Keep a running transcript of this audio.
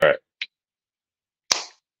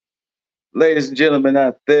Ladies and gentlemen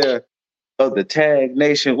out there of the Tag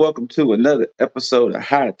Nation, welcome to another episode of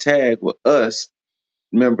High Tag with us,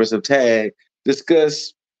 members of Tag.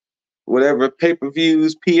 Discuss whatever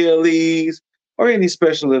pay-per-views, PLEs, or any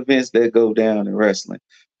special events that go down in wrestling.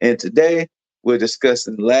 And today, we're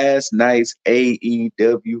discussing last night's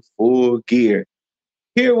AEW Full Gear.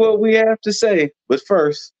 Hear what we have to say, but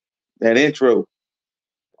first, that intro.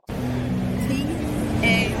 T-A-G.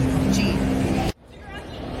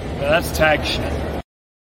 That's tag shit.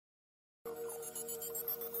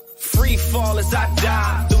 Free fall as I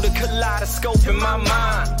die through the kaleidoscope in my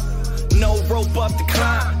mind. No rope up to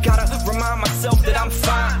climb. Gotta remind myself that I'm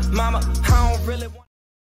fine. Mama, I don't really want.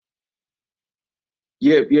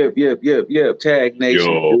 Yep. Tag Nation.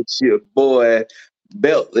 Yo. It's your boy,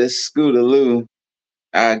 Beltless Scootaloo.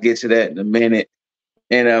 I'll get to that in a minute.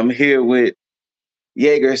 And I'm here with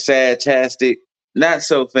Jaeger Sadtastic. Not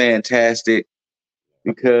so fantastic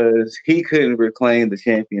because he couldn't reclaim the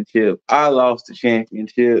championship. I lost the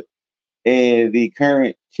championship. And the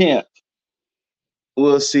current champ,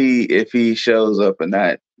 we'll see if he shows up or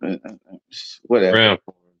not. Whatever.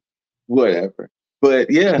 But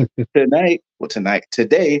yeah,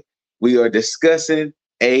 today, we are discussing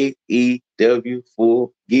AEW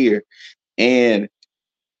Full Gear. And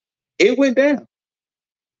it went down.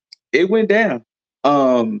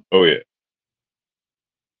 Oh, yeah.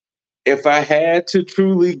 If I had to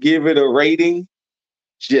truly give it a rating,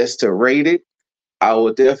 just to rate it, I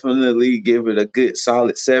will definitely give it a good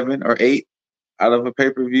solid 7 or 8 out of a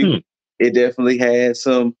pay-per-view. It definitely had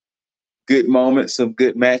some good moments, some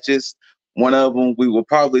good matches. One of them we will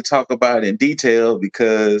probably talk about in detail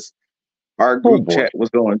because our group chat was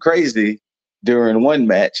going crazy during one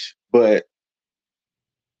match. But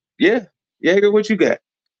yeah, Jaeger, what you got?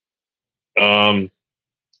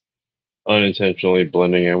 Unintentionally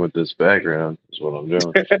blending in with this background is what I'm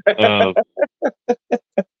doing.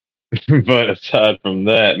 But aside from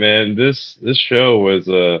that, man, this show was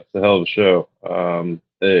a hell of a show.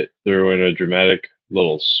 It threw in a dramatic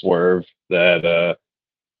little swerve that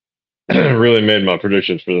really made my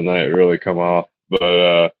predictions for the night really come off,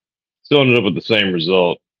 but still ended up with the same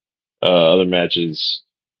result. Other matches,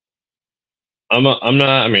 I'm not.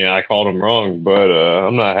 I mean, I called them wrong, but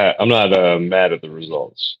I'm not mad at the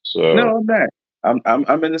results. So No, I'm not.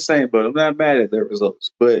 I'm in the same boat. I'm not mad at the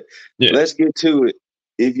results, but yeah. Let's get to it.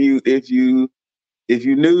 If you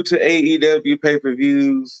new to AEW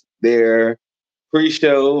pay-per-views, their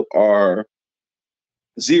pre-show are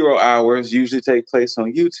 0 hours, usually take place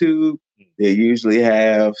on YouTube. They usually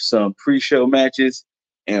have some pre-show matches,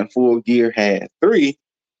 and Full Gear had 3.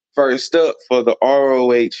 First up, for the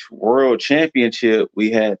ROH World Championship,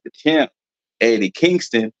 we had the champ, Eddie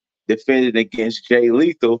Kingston, defending against Jay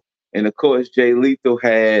Lethal. And of course, Jay Lethal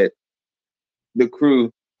had the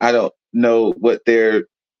Crew. I don't know what their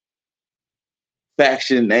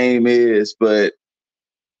faction name is, but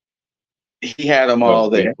he had them all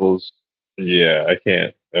there. Yeah, I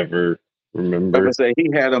can't ever remember. I'm gonna say he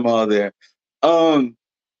had them all there.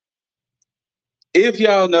 If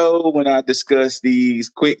y'all know, when I discuss these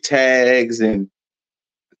quick tags and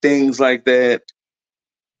things like that,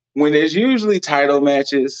 when there's usually title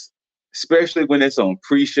matches, especially when it's on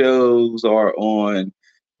pre-shows or on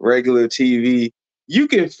regular TV, you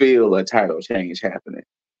can feel a title change happening.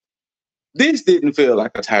 This didn't feel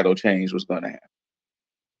like a title change was going to happen.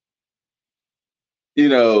 You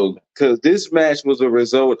know, because this match was a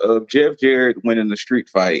result of Jeff Jarrett winning the street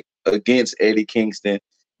fight against Eddie Kingston.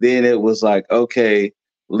 Then it was like, okay,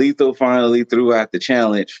 Lethal finally threw out the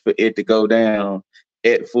challenge for it to go down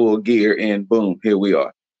at Full Gear, and boom, here we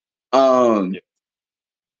are.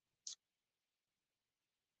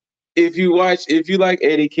 If you like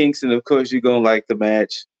Eddie Kingston, of course you're gonna like the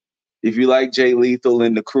match. If you like Jay Lethal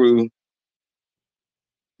and the Crew,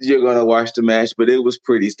 you're gonna watch the match. But it was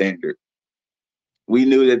pretty standard. We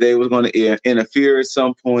knew that they was gonna interfere at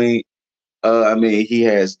some point. I mean, he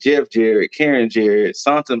has Jeff Jarrett, Karen Jarrett,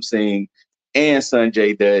 Santam Singh, and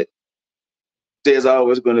Sanjay Dutt. There's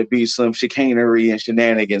always going to be some chicanery and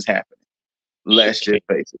shenanigans happening. Let's just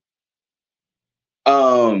face it.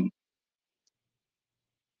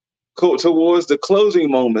 Towards the closing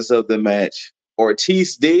moments of the match,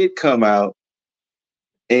 Ortiz did come out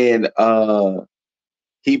and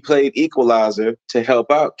he played equalizer to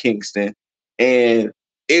help out Kingston. And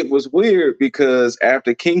it was weird because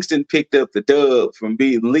after Kingston picked up the dub from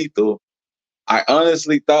beating Lethal, I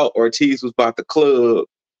honestly thought Ortiz was about to club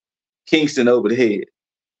Kingston over the head.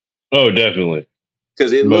 Oh, definitely.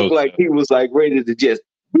 Because it looked like he was like ready to just,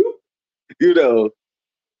 boop, you know.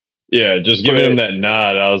 Yeah, just giving him that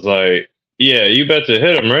nod. I was like, yeah, you bet to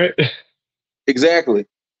hit him, right? Exactly.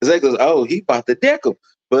 Zach goes, "Oh, he bought the deck 'em,"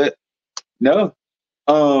 but no.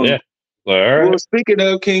 Yeah. All Well, right. speaking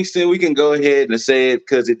of Kingston, we can go ahead and say it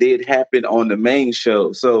because it did happen on the main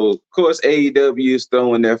show. So, of course, AEW is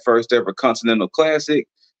throwing their first ever Continental Classic.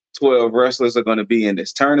 12 wrestlers are going to be in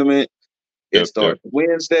this tournament. It Yep. starts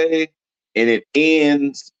Wednesday and it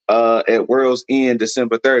ends at World's End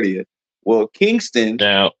December 30th. Well, Kingston.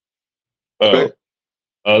 Now, Okay.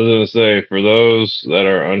 I was gonna say for those that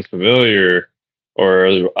are unfamiliar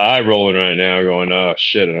or eye rolling right now, going, "Oh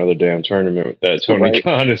shit, another damn tournament that Tony Right.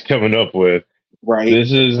 Khan is coming up with." Right.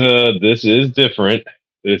 This is different.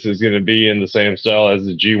 This is going to be in the same style as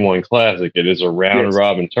the G1 Classic. It is a round Yes.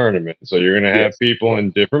 robin tournament, so you're going to have Yes. people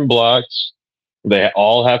in different blocks. They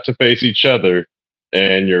all have to face each other,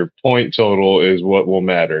 and your point total is what will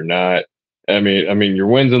matter. Not, I mean, your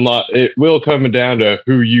wins and losses. It will come down to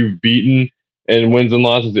who you've beaten and wins and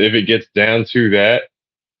losses if it gets down to that.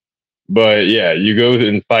 But yeah, you go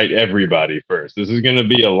and fight everybody first. This is going to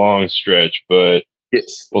be a long stretch, but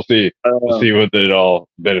Yes. we'll see. We'll see what it all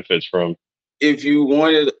benefits from. If you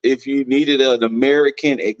needed an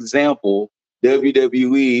American example,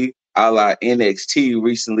 WWE a la NXT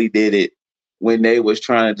recently did it when they was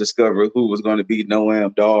trying to discover who was going to be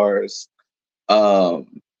Noam Dar's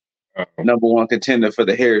number one contender for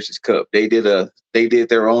the Heritage Cup. They did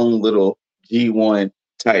their own little G1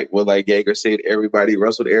 type where, like Yeager said, everybody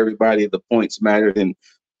wrestled everybody, the points mattered, and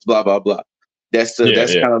blah blah blah. That's kind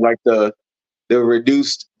of like the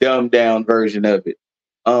reduced, dumbed down version of it.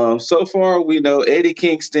 So far, we know Eddie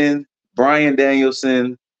Kingston, Bryan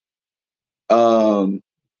Danielson,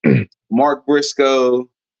 Mark Briscoe,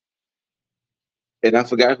 and I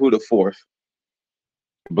forgot who the fourth.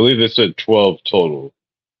 I believe they said 12 total.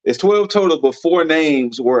 It's 12 total, but 4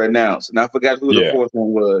 names were announced, and I forgot who the fourth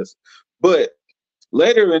one was. But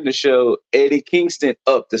later in the show, Eddie Kingston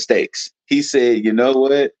upped the stakes. He said, "You know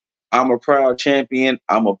what? I'm a proud champion.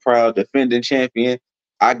 I'm a proud defending champion.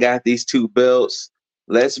 I got these 2 belts.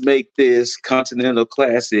 Let's make this Continental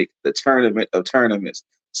Classic the tournament of tournaments.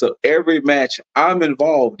 So every match I'm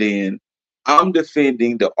involved in, I'm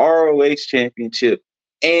defending the ROH championship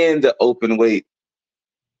and the open weight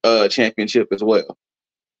championship as well."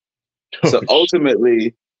 So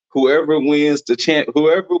ultimately, whoever wins the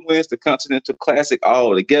Continental Classic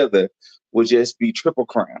all together will just be Triple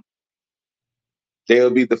Crown. They'll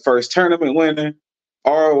be the first tournament winner,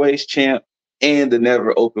 ROH champ, and the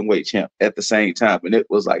never open weight champ at the same time. And it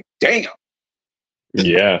was like, damn.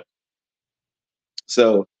 Yeah.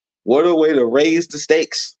 So what a way to raise the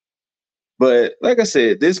stakes. But like I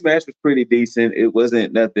said, this match was pretty decent. It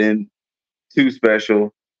wasn't nothing too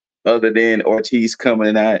special other than Ortiz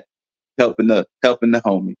coming out helping the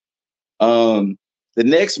homie. The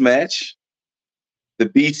next match, the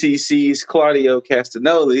BCC's Claudio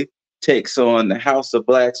Castagnoli takes on the House of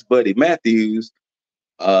Black's Buddy Matthews.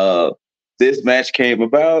 This match came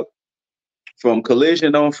about from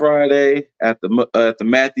Collision on Friday at the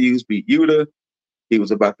Matthews beat Yuta. He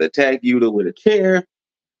was about to attack Yuta with a chair.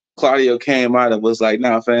 Claudio came out and was like,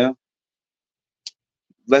 "Nah, fam,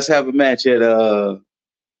 let's have a match at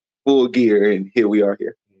Full Gear," and here we are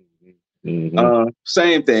here. Mm-hmm.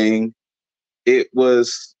 Same thing. It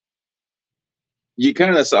was, you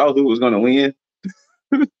kind of saw who was going to win.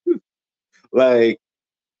 Like,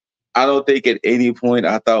 I don't think at any point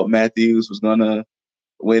I thought Matthews was going to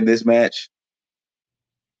win this match.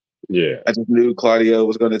 Yeah. I just knew Claudio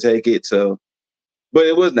was going to take it. So, but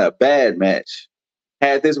it wasn't a bad match.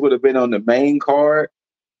 Had this would have been on the main card,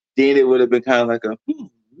 then it would have been kind of like a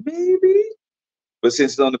maybe. But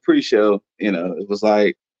since it's on the pre-show, it was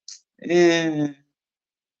like, eh.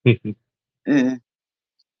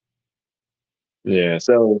 Yeah.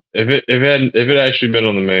 So if it actually been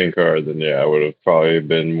on the main card, then yeah, I would have probably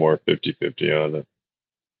been more 50-50 on it.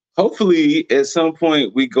 Hopefully, at some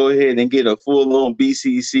point, we go ahead and get a full-on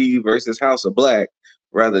BCC versus House of Black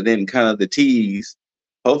rather than kind of the tease.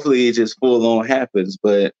 Hopefully, it just full-on happens,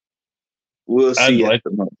 but we'll see. I'd like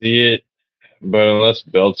to see it, but unless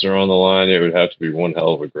belts are on the line, it would have to be one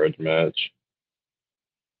hell of a grudge match.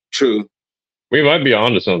 True. We might be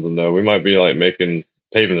onto something though. We might be like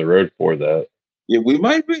paving the road for that. Yeah, we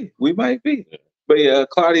might be. Yeah. But yeah,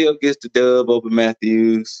 Claudio gets the dub over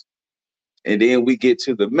Matthews. And then we get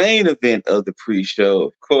to the main event of the pre-show,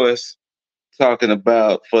 of course, talking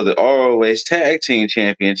about for the ROH Tag Team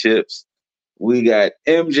Championships. We got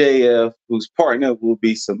MJF, whose partner will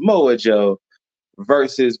be Samoa Joe,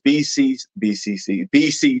 versus BCG's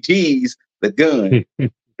the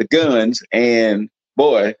Guns. And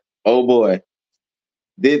boy, oh boy,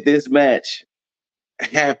 did this match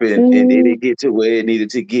happen and did it get to where it needed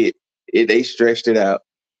to get? They stretched it out.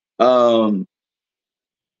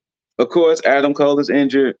 Of course, Adam Cole is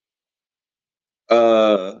injured.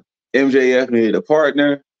 MJF needed a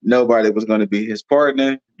partner. Nobody was going to be his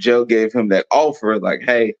partner. Joe gave him that offer, like,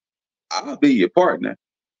 "Hey, I'll be your partner.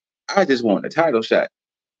 I just want a title shot."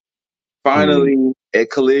 Finally, at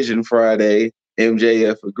Collision Friday,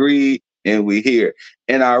 MJF agreed, and we here.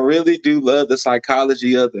 And I really do love the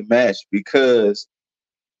psychology of the match because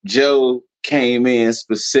Joe came in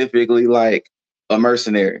specifically like a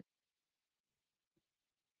mercenary.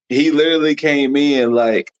 He literally came in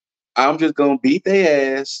like, "I'm just gonna beat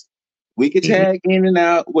their ass. We could tag in and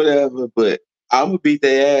out, whatever, but I'm gonna beat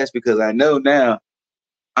their ass because I know now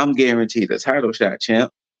I'm guaranteed a title shot,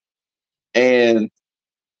 champ." And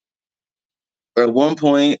at one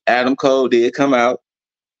point, Adam Cole did come out.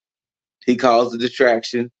 He caused a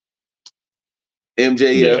distraction.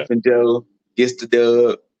 MJF and Joe gets the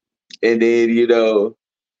dub. And then,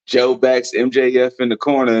 Joe backs MJF in the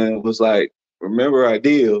corner and was like, "Remember our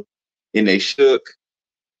deal?" And they shook.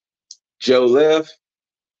 Joe left.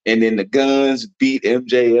 And then the Guns beat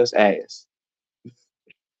MJF's ass.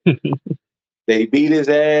 They beat his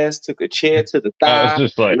ass, took a chair to the I was thigh,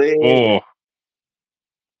 just like, leg. oh.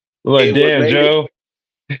 Like, damn, Joe.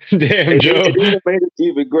 Damn, Joe. And then it made it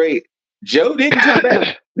even great. Joe didn't come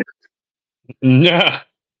back. Nah.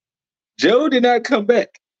 Joe did not come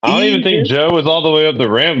back. I don't even think Joe was all the way up the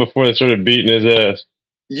ramp before they started beating his ass.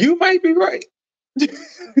 You might be right.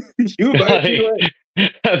 You might be right.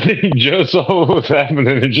 I think Joe saw what was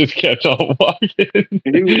happening and just kept on walking.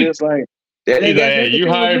 And he was just like, he's like, "Hey, you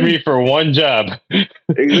hired me for one job."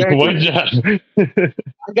 Exactly. One job.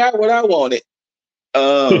 I got what I wanted.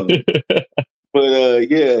 But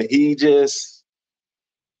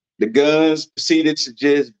the Guns proceeded to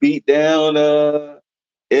just beat down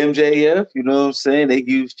MJF. You know what I'm saying? They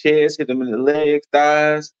used chairs, hit him in the legs,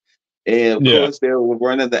 thighs. And of course, they were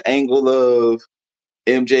running the angle of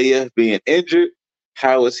MJF being injured.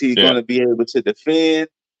 How is he going to be able to defend?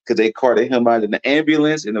 Because they carted him out in the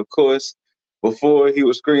ambulance. And of course, before he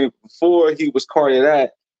was carted out,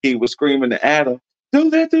 he was screaming to Adam, "Don't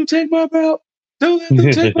let them take my belt. Don't let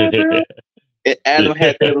them take my belt." And Adam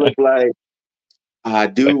had that look like, "I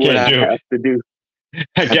do what I have to do.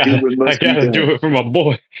 I gotta do it for my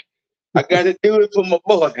boy. I gotta do it for my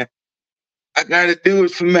boy. I gotta do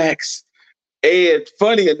it for Max." And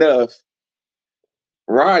funny enough,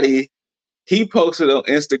 Roddy, he posted on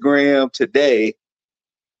Instagram today.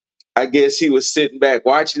 I guess he was sitting back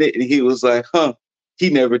watching it and he was like, he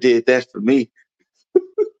never did that for me.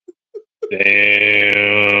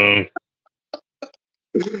 Damn.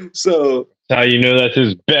 So that's how you know that's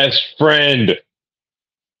his best friend.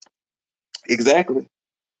 Exactly.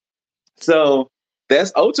 So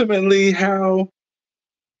that's ultimately how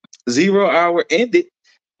 0 Hour ended.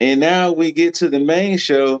 And now we get to the main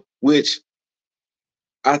show, which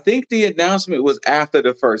I think the announcement was after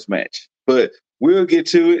the first match, but we'll get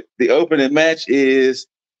to it. The opening match is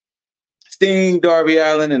Sting, Darby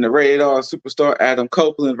Allin, and the Rated R Superstar Adam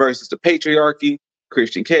Copeland versus the Patriarchy,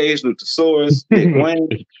 Christian Cage, Luchasaurus, Nick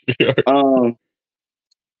Wayne.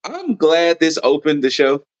 I'm glad this opened the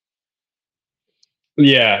show.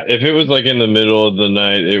 Yeah, if it was like in the middle of the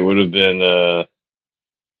night, it would have been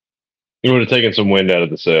it would have taken some wind out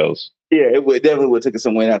of the sails. Yeah, it would definitely would have taken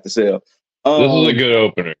some wind out the sail. This is a good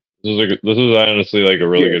opener. This is honestly like a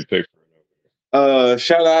really good pick for an opener.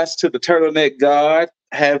 Shout outs to the Turtleneck God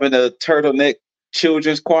having a turtleneck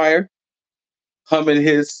children's choir humming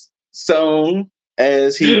his song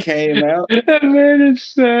as he came out. That man is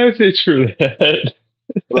savage for that.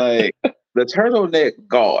 Like the Turtleneck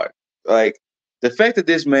God. Like the fact that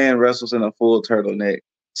this man wrestles in a full turtleneck,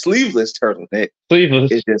 sleeveless turtleneck,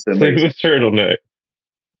 is just amazing. Sleeveless turtleneck.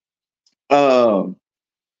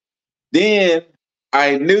 Then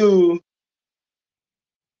I knew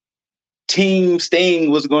Team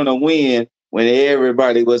Sting was going to win when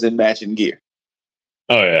everybody was in matching gear.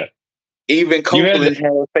 Oh yeah, even Copeland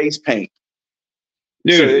had face paint.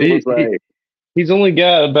 Dude, so he's only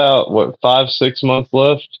got about 5-6 months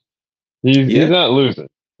left. He's not losing.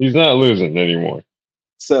 He's not losing anymore.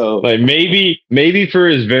 So like maybe for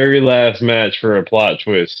his very last match for a plot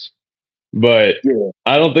twist, but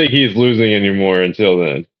I don't think he's losing anymore until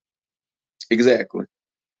then. Exactly.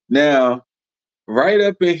 Now, right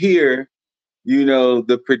up in here,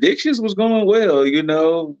 the predictions was going well.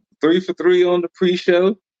 3 for 3 on the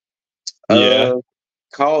pre-show.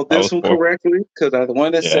 Called this one correctly because I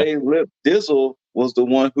want to say Lip Dizzle was the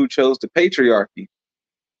one who chose the Patriarchy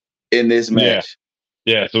in this match.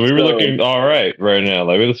 Yeah, so we were looking all right now.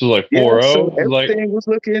 Like this was like 4-0. So everything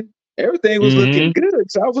was looking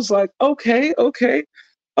good. So I was like, okay.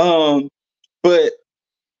 But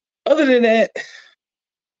other than that,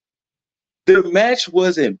 the match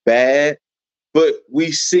wasn't bad, but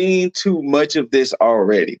we've seen too much of this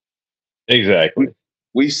already. Exactly.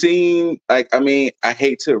 We've seen, like, I mean, I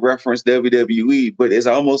hate to reference WWE, but it's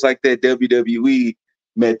almost like that WWE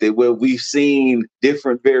method where we've seen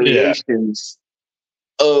different variations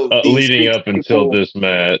of these leading up until this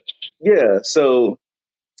match. Yeah, so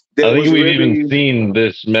I think we've even seen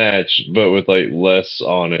this match, but with like less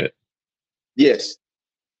on it. Yes.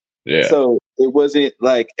 Yeah. So it wasn't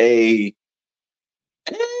like it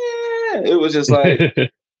was just like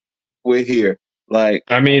we're here. Like,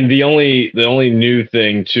 I mean, the only new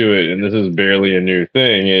thing to it, and this is barely a new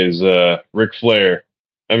thing, is Ric Flair.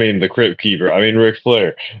 I mean, the Crypt Keeper. I mean, Ric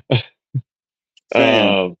Flair.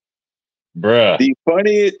 Bruh.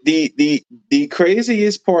 The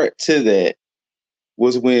craziest part to that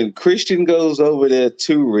was when Christian goes over there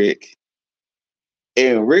to Rick,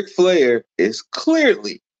 and Ric Flair is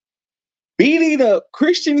clearly beating up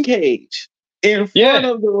Christian Cage in front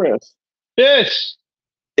of the ref. Yes.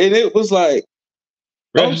 And it was like,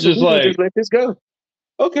 ref's just like, just let this go.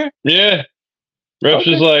 Okay. Yeah. Ref's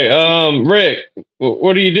just like, Rick,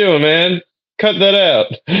 what are you doing, man? Cut that out.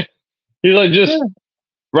 He's like, just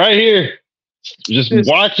right here, just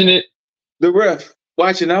watching it. The ref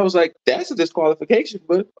watching. I was like, that's a disqualification,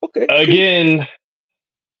 but okay. Again,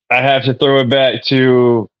 I have to throw it back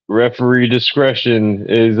to referee discretion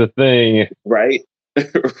is a thing. Right.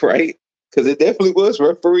 Right. Because it definitely was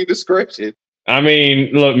referee discretion. I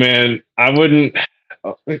mean, look, man, I wouldn't.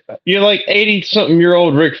 You're like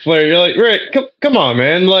 80-something-year-old Ric Flair. You're like, Rick, come on,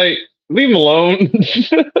 man. Like, leave him alone.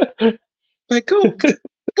 Like, go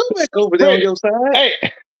back over there on your side.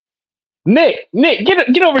 Hey, Nick,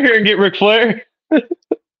 get over here and get Ric Flair.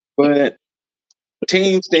 But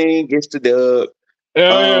Team Sting gets the dub.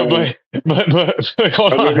 But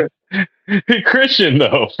hold on. Christian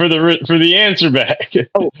though for the answer back.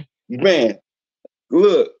 Oh man,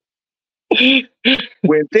 look.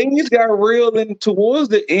 When things got real and towards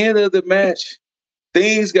the end of the match,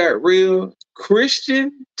 things got real.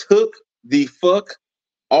 Christian took the fuck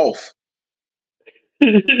off.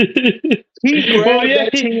 He grabbed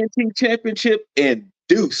that TNT championship and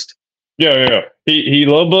deuced. Yeah. He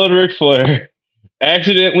low-blowed Ric Flair,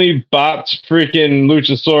 accidentally bopped freaking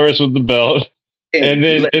Luchasaurus with the belt, and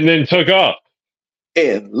then took off.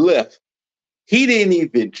 And left. He didn't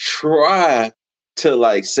even try to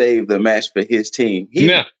like save the match for his team.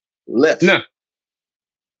 He left. No.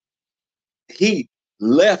 He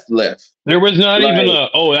left. There was not even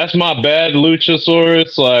that's my bad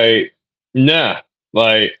Luchasaurus. Like, nah.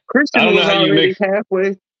 Like, Christian I don't know was how you already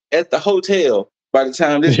halfway at the hotel by the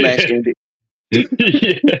time this match ended.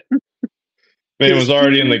 Yeah. Man was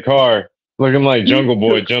already in the car, looking like Jungle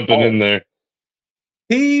Boy jumping in there.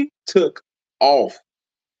 He took off.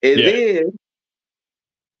 And then,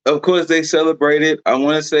 of course, they celebrated. I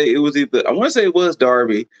want to say it was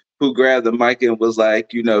Darby who grabbed the mic and was like,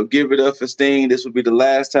 give it up for Sting. This will be the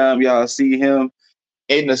last time y'all see him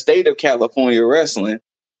in the state of California wrestling.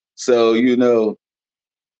 So,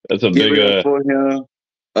 that's a big for him.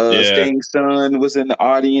 Sting's son was in the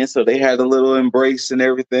audience, so they had a little embrace and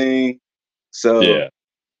everything. So,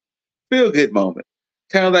 feel good moment.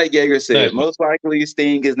 Kind of like Yeager said, most likely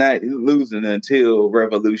Sting is not losing until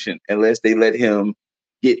Revolution, unless they let him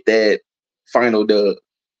get that final dub.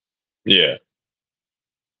 Yeah.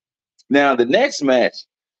 Now, the next match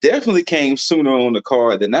definitely came sooner on the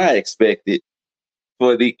card than I expected.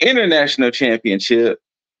 For the International Championship,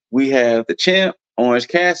 we have the champ, Orange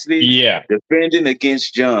Cassidy, defending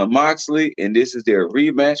against Jon Moxley, and this is their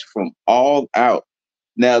rematch from All Out.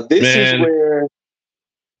 Now, this is where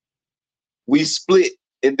we split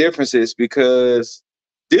in differences because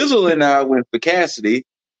Dizzle and I went for Cassidy,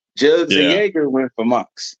 Jugs and Yeager went for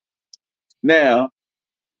Mox. Now,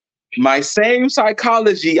 my same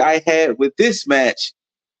psychology I had with this match,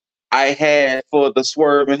 I had for the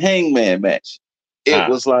Swerve and Hangman match. It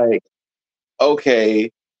was like,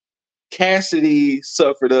 okay, Cassidy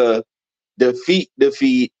suffered a defeat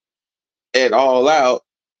at All Out,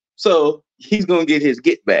 so he's going to get his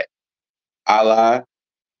get back. A la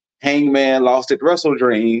Hangman lost at Wrestle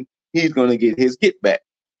Dream, he's going to get his get back.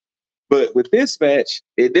 But with this match,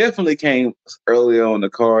 it definitely came earlier on the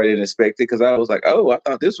card than expected because I was like, I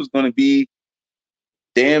thought this was going to be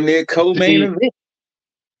damn near co-main event.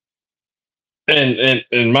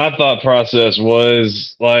 And my thought process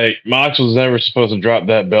was like, Mox was never supposed to drop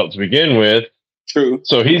that belt to begin with. True.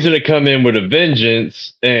 So he's going to come in with a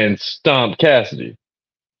vengeance and stomp Cassidy.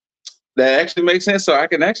 That actually makes sense. So I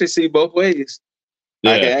can actually see both ways.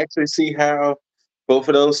 I can actually see how both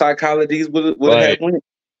of those psychologies would have went.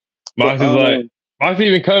 Mox is like, Mox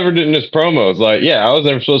even covered it in his promos. Like, yeah, I was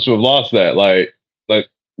never supposed to have lost that. Like,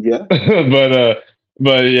 Yeah.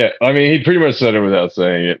 but yeah, I mean, he pretty much said it without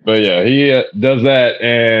saying it. But yeah, he does that,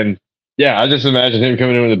 and yeah, I just imagine him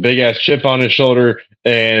coming in with a big ass chip on his shoulder.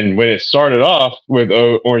 And when it started off with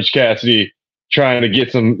Orange Cassidy trying to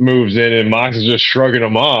get some moves in, and Mox is just shrugging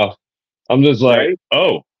them off, I'm just like, Right.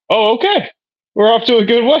 oh, okay, we're off to a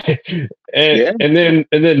good way. And Yeah. and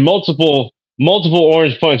then multiple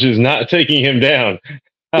orange punches not taking him down.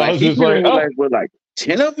 I Like was he just hit like, him oh, with like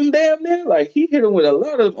 10 of them damn near. Like he hit him with a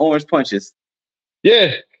lot of orange punches.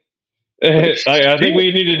 yeah. Like, I think shit.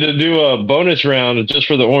 we needed to do a bonus round just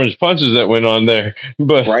for the orange punches that went on there.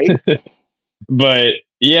 But Right. but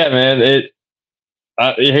yeah, man,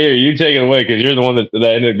 here you take it away because you're the one that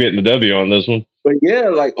ended up getting the W on this one. But yeah,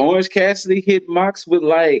 like Orange Cassidy hit Mox with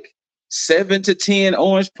like 7 to 10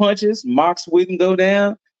 orange punches. Mox wouldn't go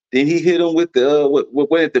down. Then he hit him with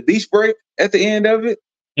the the beach break at the end of it.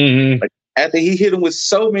 Mm-hmm. Like after he hit him with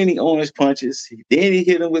so many orange punches, then he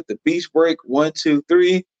hit him with the beach break 1, 2,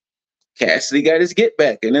 3. Cassidy got his get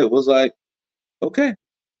back, and it was like, okay.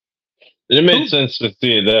 It made sense to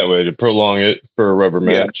see it that way to prolong it for a rubber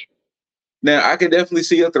match. Now I can definitely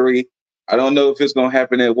see a 3. I don't know if it's gonna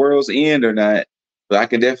happen at World's End or not, but I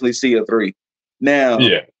can definitely see a 3. Now,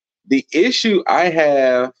 Yeah. the issue I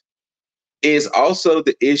have is also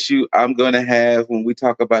the issue I'm gonna have when we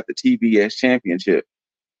talk about the TBS championship.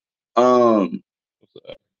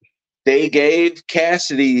 They gave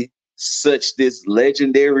Cassidy such this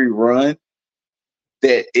legendary run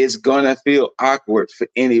that it's gonna feel awkward for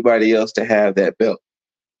anybody else to have that belt.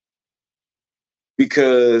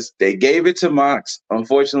 Because they gave it to Mox.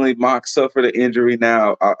 Unfortunately, Mox suffered an injury.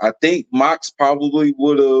 Now, I think Mox probably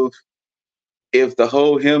would have, if the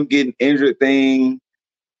whole him getting injured thing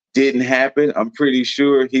didn't happen, I'm pretty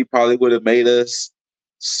sure he probably would have made us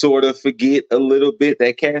sort of forget a little bit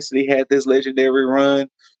that Cassidy had this legendary run.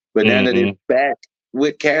 But now that it's back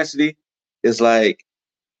with Cassidy, it's like,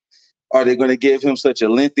 are they going to give him such a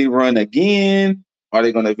lengthy run again? Are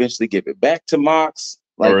they going to eventually give it back to Mox?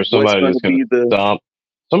 Like, Or what's somebody going to just gonna be the stomp.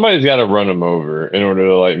 Somebody's got to run them over in order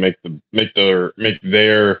to like make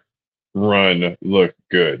their run look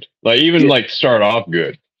good. Like even like start off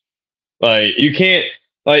good. Like you can't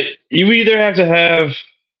like you either have to have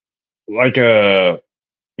like a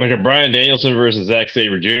Bryan Danielson versus Zack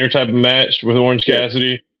Sabre Jr. type of match with Orange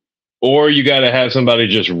Cassidy, or you got to have somebody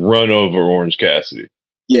just run over Orange Cassidy.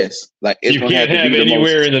 Yes, like it's you can't have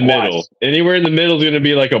anywhere in the middle. Anywhere in the middle is going to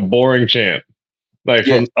be like a boring champ, like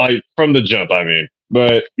from the jump. I mean,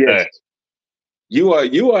 but yes, you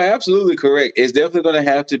are absolutely correct. It's definitely going to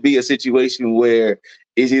have to be a situation where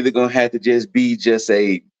it's either going to have to just be just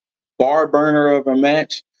a bar burner of a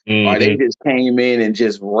match, or they just came in and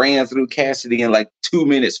just ran through Cassidy in like 2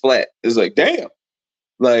 minutes flat. It's like damn.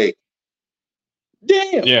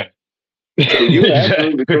 Yeah. So you're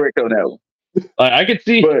absolutely correct on that one. I could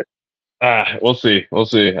see, but we'll see.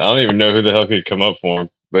 I don't even know who the hell could come up for him,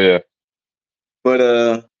 but yeah.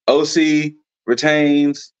 But OC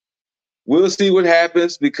retains. We'll see what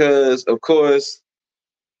happens because, of course,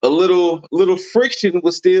 a little friction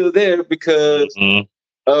was still there because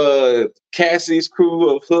Cassie's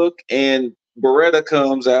crew of Hook and Beretta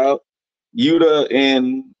comes out. Yuta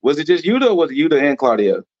and was it just Yuta or was it Yuta and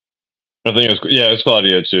Claudio? I think it's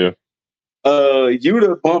Claudio too.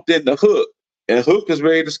 Yuta bumped into Hook, and Hook was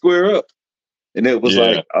ready to square up, and it was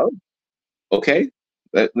like, oh, okay,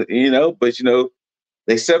 but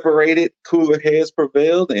they separated. Cooler heads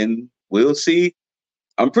prevailed, and we'll see.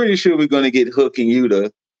 I'm pretty sure we're going to get Hook and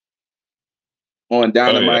Yuta on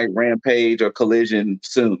Dynamite, Rampage, or Collision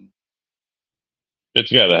soon.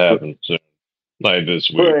 It's got to happen soon, like this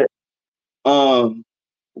week. But,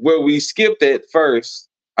 where we skipped at first,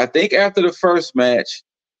 I think after the first match,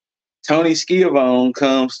 Tony Schiavone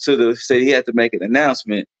comes to say he had to make an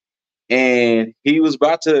announcement, and he was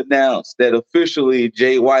about to announce that officially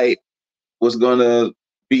Jay White was going to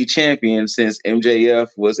be champion since MJF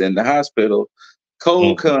was in the hospital.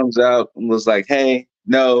 Cole comes out and was like, hey,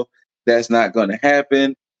 no, that's not going to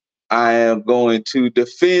happen. I am going to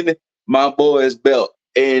defend my boy's belt.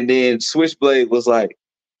 And then Switchblade was like,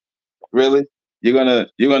 really? You're gonna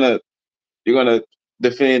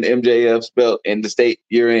defend MJF's belt in the state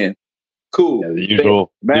you're in? Cool. Yeah,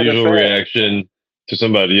 the usual reaction to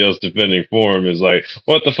somebody else defending for him is like,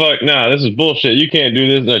 what the fuck? Nah, this is bullshit. You can't do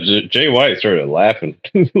this. No, Jay White started laughing.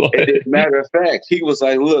 Matter of fact, he was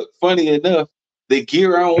like, look, funny enough, the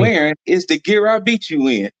gear I'm wearing is the gear I beat you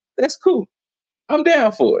in. That's cool. I'm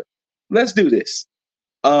down for it. Let's do this.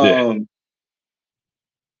 I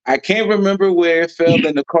can't remember where it fell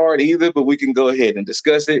in the card either, but we can go ahead and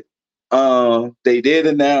discuss it. They did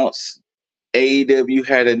announce AEW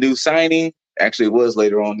had a new signing. Actually, it was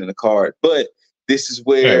later on in the card, but this is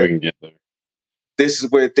All right, we where can get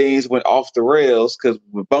there. things went off the rails because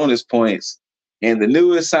with bonus points. And the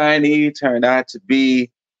newest signee turned out to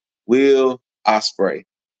be Will Ospreay,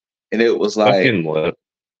 and it was like, Fucking lit.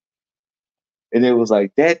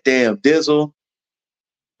 that damn Dizzle.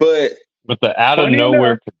 But But the out of funny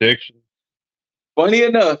nowhere enough, prediction.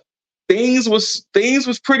 things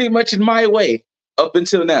was pretty much in my way up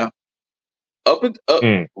until now. Up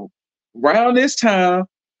around this time,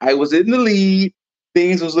 I was in the lead.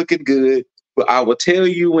 Things was looking good, but I will tell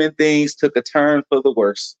you when things took a turn for the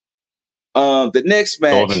worse. The next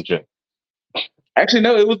match, Golden Jet. actually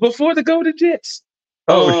no, it was before the Golden Jets.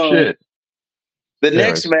 Oh shit! The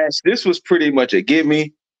next match, this was pretty much a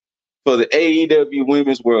gimme for the AEW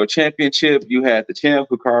Women's World Championship. You had the champ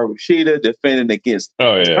Hikaru Shida defending against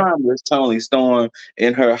timeless Toni Storm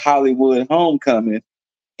in her Hollywood homecoming,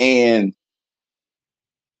 and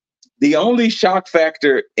the only shock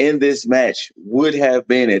factor in this match would have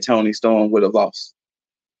been that Toni Storm would have lost.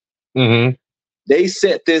 Mm-hmm. They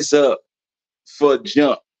set this up for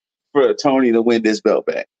Toni to win this belt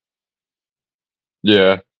back.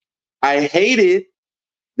 Yeah. I hated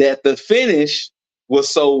that the finish was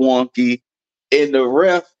so wonky and the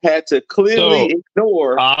ref had to clearly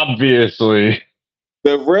ignore. Obviously.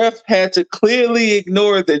 The ref had to clearly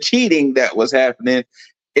ignore the cheating that was happening.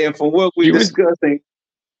 And from what we're discussing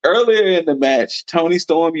earlier in the match, Toni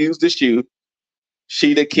Storm used the shoe.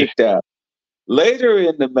 Shida kicked out. Later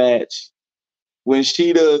in the match, when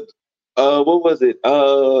Shida, what was it?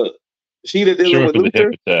 Shida dealing with Luther. The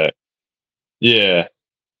hip attack. Yeah.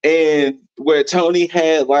 And where Toni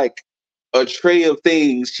had like a tray of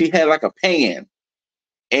things, she had like a pan.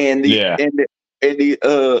 And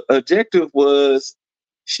the objective was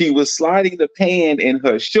she was sliding the pan in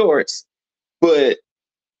her shorts, but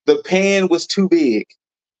the pan was too big.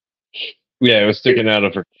 Yeah, it was sticking out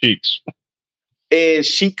of her cheeks. And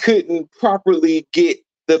she couldn't properly get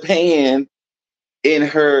the pan in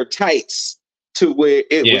her tights to where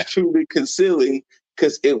it was truly concealing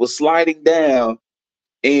because it was sliding down.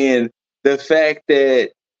 And the fact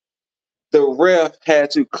that the ref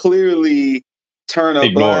had to clearly turn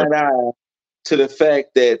a blind eye to the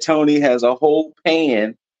fact that Toni has a whole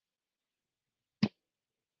pan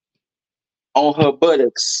on her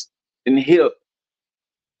buttocks and hip.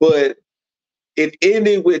 But it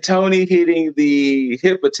ended with Toni hitting the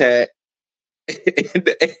hip attack. And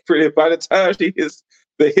by the time she hits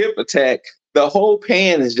the hip attack, the whole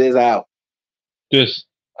pan is just out. Just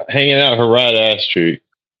hanging out her right ass cheek.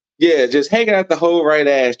 Yeah, just hanging out the whole right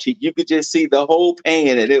ass cheek. You could just see the whole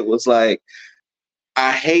pan, and it was like,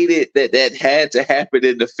 I hated that had to happen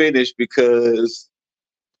in the finish because.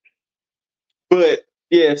 But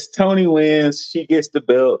yes, Toni wins. She gets the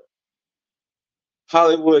belt.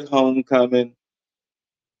 Hollywood homecoming.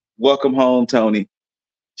 Welcome home, Toni.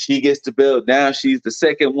 She gets the belt. Now she's the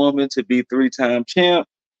second woman to be 3-time champ.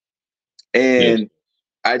 And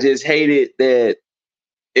I just hated that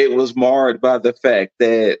it was marred by the fact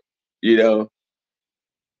that, Yeah.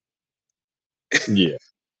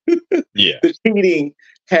 The cheating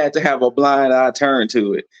had to have a blind eye turn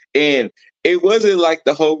to it. And it wasn't like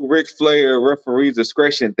the whole Ric Flair referee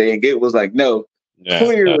discretion thing. It was like, no,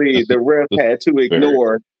 clearly the ref had to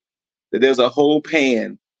ignore that there's a whole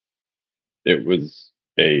pan. It was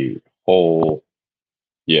a whole,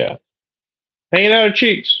 hanging out her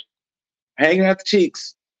cheeks. Hanging out the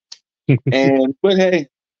cheeks. But hey,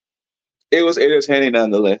 it was entertaining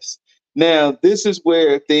nonetheless. Now, this is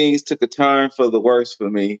where things took a turn for the worse for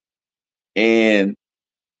me. And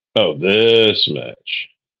this match.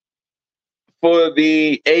 For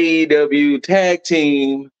the AEW tag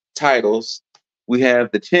team titles, we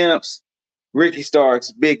have the champs, Ricky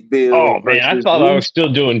Starks, Big Bill. Oh, man, I thought I was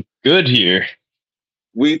still doing good here.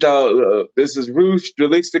 We thought this is Roosh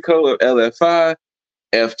Dralistico of LFI,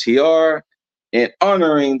 FTR, and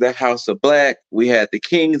honoring the House of Black, we had the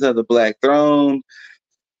Kings of the Black Throne,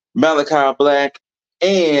 Malachi Black,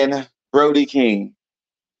 and Brody King.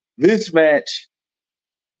 This match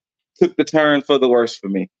took the turn for the worse for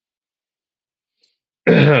me.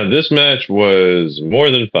 This match was more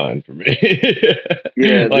than fine for me.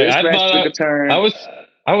 Yeah, this match took a turn. I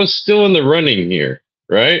was still in the running here,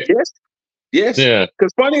 right? Yes. Yeah.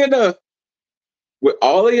 Because funny enough, with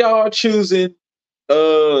all of y'all choosing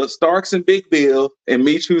Starks and Big Bill and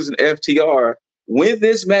me choosing FTR, when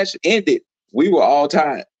this match ended, we were all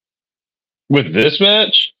tied. With this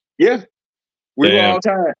match? Yeah. We were all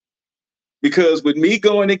tied. Because with me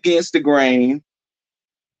going against the grain,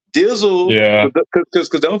 Dizzle, because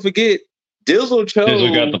don't forget, Dizzle chose.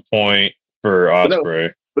 Dizzle got the point for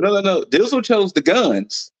Ospreay. But no. Dizzle chose the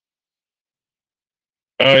guns.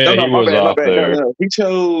 Oh yeah, he was off there. No. He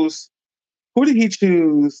chose. Who did he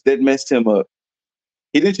choose that messed him up?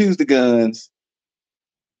 He didn't choose the guns.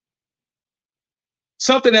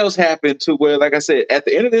 Something else happened to where, like I said, at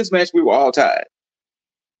the end of this match, we were all tied.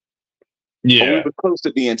 Yeah, or we were close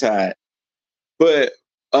to being tied. But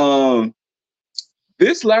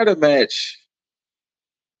this ladder match,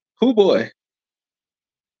 boy,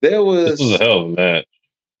 this was a hell of a match.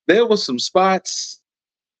 There was some spots.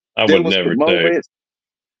 I would never take.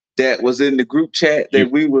 That was in the group chat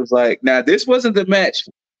that we was like, now this wasn't the match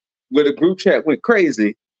where the group chat went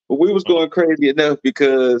crazy, but we was going crazy enough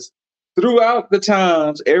because throughout the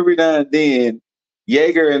times, every now and then,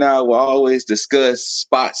 Jaeger and I will always discuss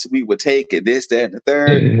spots we would take and this, that, and the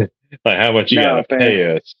third. Like how much you gotta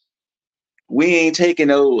pay us. We ain't taking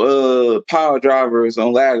no power drivers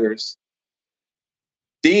on ladders.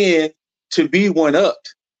 Then to be one up,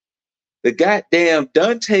 the goddamn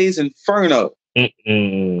Dante's Inferno.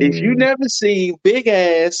 If you never seen big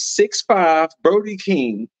ass 6'5" Brody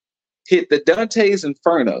King hit the Dante's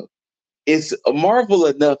Inferno, it's a marvel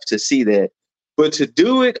enough to see that. But to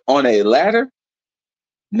do it on a ladder,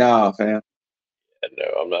 nah, fam. No,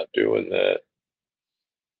 I'm not doing that.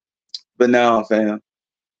 But nah, fam.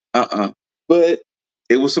 But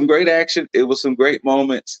it was some great action. It was some great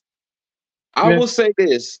moments. I will say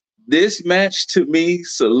this match to me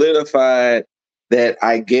solidified that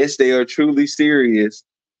I guess they are truly serious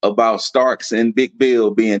about Starks and Big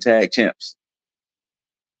Bill being tag champs.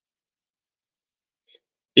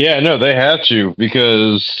 Yeah, no, they have to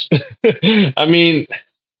because I mean,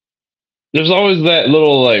 there's always that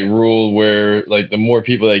little like rule where like the more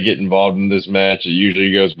people that get involved in this match, it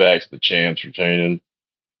usually goes back to the champs retaining.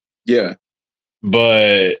 Yeah.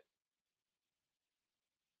 But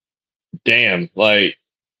damn, like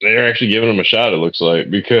they're actually giving them a shot, it looks like,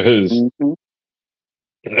 because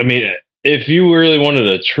I mean, if you really wanted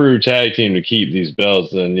a true tag team to keep these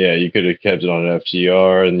belts, then yeah, you could have kept it on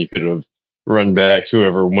FTR and you could have run back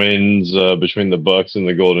whoever wins between the Bucks and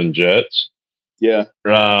the Golden Jets. Yeah.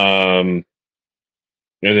 And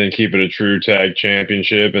then keep it a true tag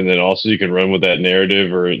championship. And then also you can run with that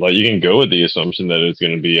narrative, or like you can go with the assumption that it's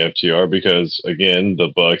going to be FTR because again, the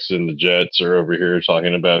Bucks and the Jets are over here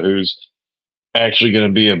talking about who's actually going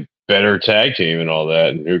to be a better tag team and all that.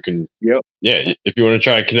 And who can, yeah, if you want to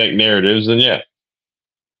try and connect narratives, then yeah.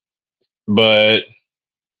 But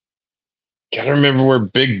gotta remember where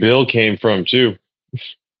Big Bill came from too.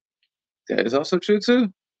 That is also true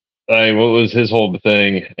too. Like, what was his whole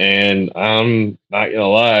thing? And I'm not gonna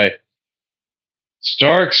lie,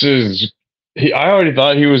 Starks I already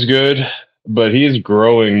thought he was good, but he's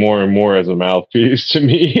growing more and more as a mouthpiece to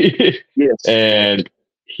me. Yes. And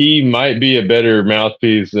he might be a better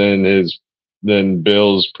mouthpiece than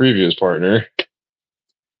Bill's previous partner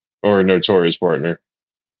or notorious partner.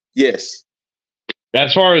 Yes.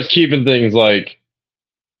 As far as keeping things like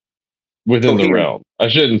within the realm, I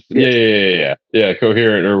shouldn't. Yeah,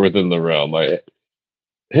 coherent or within the realm. Like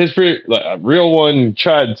his real one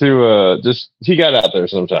tried to he got out there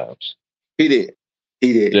sometimes. He did.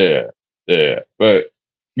 Yeah. But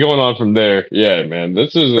going on from there, yeah, man,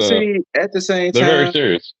 this is. See, at the same time, they're very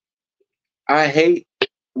serious. I hate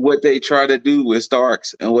what they try to do with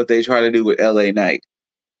Starks and what they try to do with LA Knight.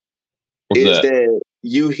 Is that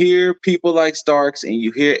you hear people like Starks and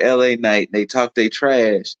you hear LA Knight, and they talk they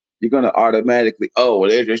trash, you're going to automatically,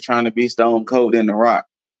 they're just trying to be Stone Cold in The Rock.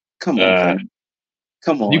 Come on.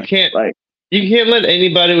 You can't let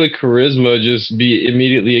anybody with charisma just be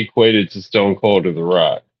immediately equated to Stone Cold or The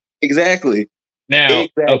Rock. Exactly. Now,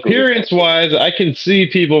 appearance-wise, I can see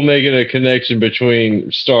people making a connection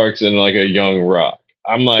between Starks and like a young Rock.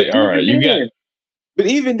 I'm like, all right, you got. But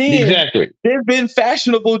even then, exactly, there've been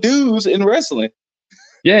fashionable dudes in wrestling.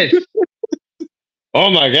 Yes. Oh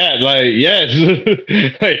my God! Like, yes.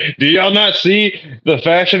 Hey, do y'all not see the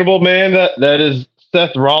fashionable man that is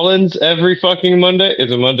Seth Rollins every fucking Monday?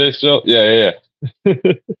 Is it Monday still? Yeah.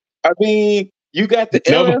 I mean, you got the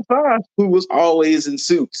LFI who was always in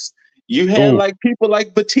suits. You had like people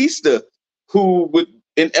like Batista who would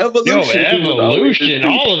in Evolution.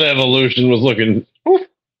 All of Evolution was looking.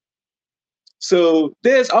 So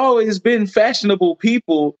there's always been fashionable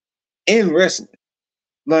people in wrestling.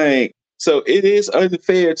 Like, so it is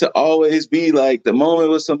unfair to always be like the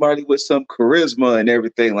moment with somebody with some charisma and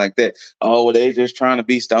everything like that. Oh, they're just trying to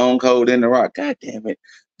be Stone Cold in The Rock. God damn it.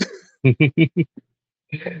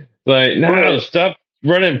 Like, no, stop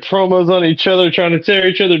running promos on each other, trying to tear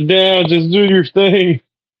each other down. Just do your thing.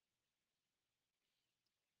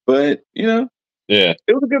 But, yeah,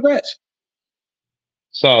 it was a good match.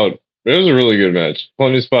 solid. It was a really good match.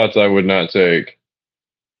 Plenty of spots I would not take.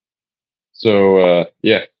 So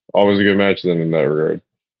yeah, always a good match then in that regard.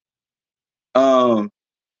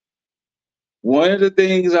 One of the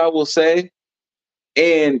things I will say,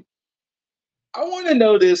 and I want to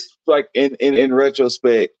know this, like in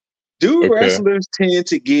retrospect, do Okay. wrestlers tend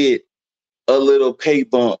to get a little pay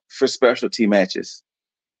bump for specialty matches?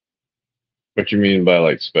 What you mean by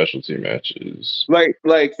like specialty matches? Like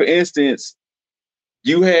for instance,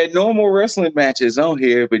 you had normal wrestling matches on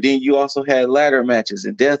here, but then you also had ladder matches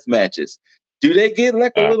and death matches. Do they get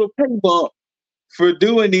like a little pay bump for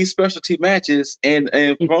doing these specialty matches? And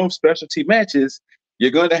from specialty matches,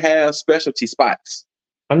 you're going to have specialty spots.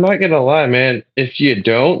 I'm not gonna lie, man. If you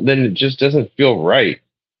don't, then it just doesn't feel right.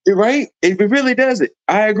 Right? It really doesn't.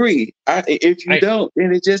 I agree. If you don't,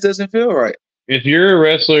 then it just doesn't feel right. If you're a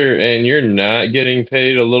wrestler and you're not getting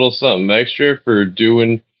paid a little something extra for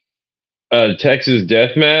doing a Texas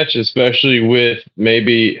death match, especially with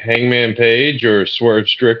maybe Hangman Page or Swerve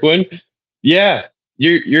Strickland, yeah,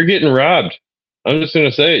 you're getting robbed. I'm just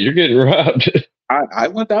gonna say it. You're getting robbed. I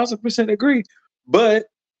 1000% agree. But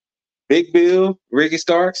Big Bill, Ricky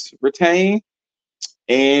Starks retain,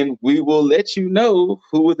 and we will let you know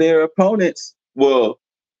who their opponents. Well,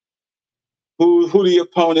 who the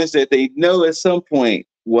opponents that they know at some point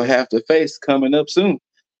will have to face coming up soon.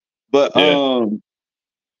 But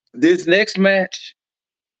this next match,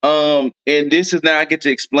 and this is now I get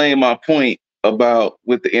to explain my point about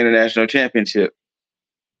with the International Championship.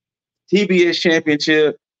 TBS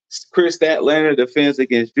Championship, Chris Statlander defends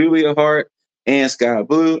against Julia Hart and Sky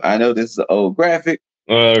Blue. I know this is an old graphic.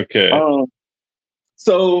 Okay.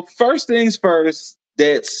 So first things first,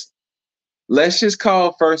 let's just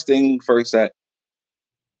call first thing first.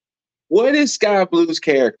 What is Sky Blue's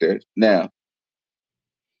character now?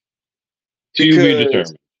 To be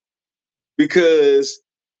determined. Because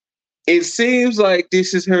it seems like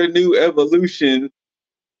this is her new evolution,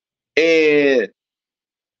 and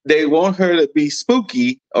they want her to be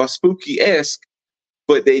spooky or spooky-esque,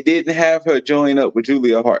 but they didn't have her join up with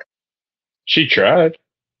Julia Hart. She tried.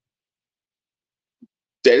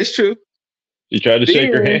 That is true. She tried to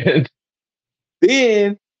shake her hand.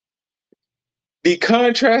 Then the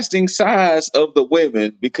contrasting size of the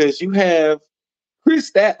women, because you have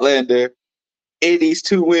Chris Statlander and these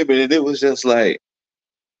two women, and it was just like,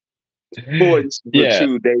 boy, this is a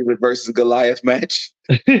true David versus Goliath match.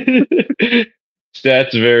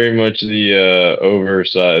 Stat's very much the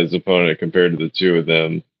oversized opponent compared to the two of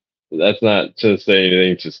them. That's not to say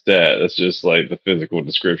anything to Stat. That's just like the physical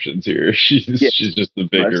descriptions here. She's just the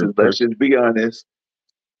bigger person. Let's just be honest.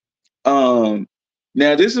 Now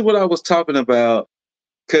this is what I was talking about,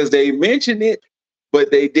 because they mentioned it, but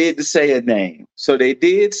they did say a name. So they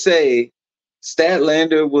did say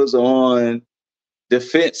Statlander was on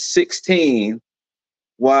defense 16,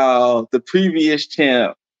 while the previous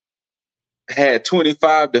champ had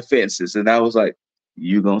 25 defenses. And I was like,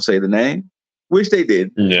 you gonna say the name? Which they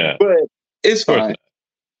did. Yeah. But it's fine.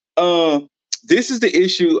 This is the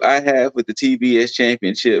issue I have with the TBS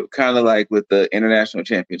championship, kind of like with the international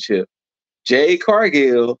championship. Jade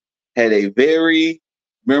Cargill had a very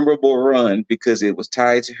memorable run because it was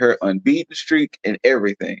tied to her unbeaten streak and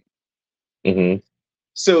everything. Mm-hmm.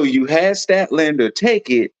 So you had Statlander take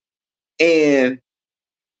it, and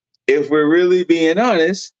if we're really being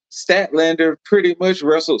honest, Statlander pretty much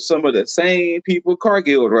wrestled some of the same people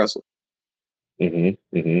Cargill wrestled.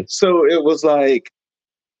 Mm-hmm. Mm-hmm. So it was like,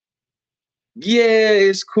 yeah,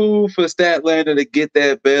 it's cool for Statlander to get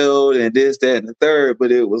that belt and this, that, and the third,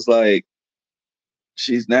 but it was like,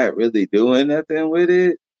 she's not really doing nothing with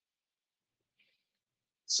it.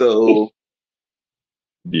 So,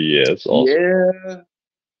 yes, also. yeah.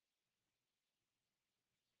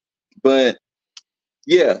 But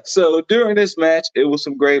yeah, so during this match, it was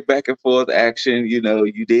some great back and forth action. You know,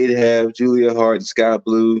 you did have Julia Hart and Sky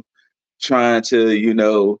Blue trying to, you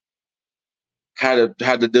know, how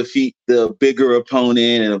to defeat the bigger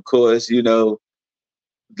opponent, and of course, you know,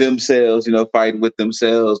 themselves, you know, fighting with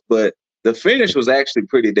themselves. But the finish was actually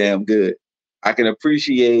pretty damn good. I can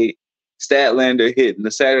appreciate Statlander hitting the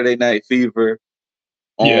Saturday Night Fever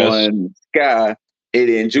on Sky, and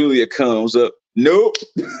then Julia comes up. Nope.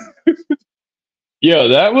 Yeah,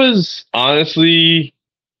 that was honestly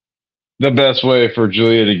the best way for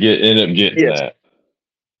Julia to end up getting that.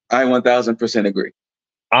 I 1000% agree.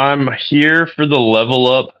 I'm here for the level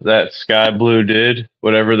up that Sky Blue did,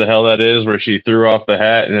 whatever the hell that is, where she threw off the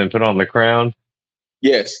hat and then put on the crown.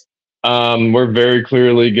 Yes. We're very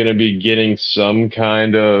clearly going to be getting some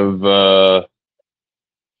kind of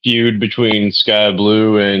feud between Sky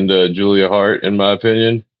Blue and Julia Hart, in my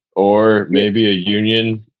opinion. or maybe a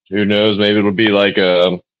union. Who knows? Maybe it'll be like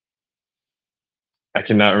I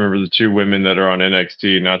cannot remember the two women that are on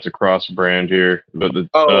NXT. Not to cross brand here, but the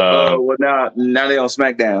well now they on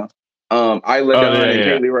SmackDown. Isla Dawn and yeah.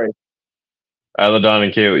 Kaylee Ray. Isla Dawn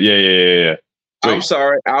and Kaylee. Yeah. I'm Wait.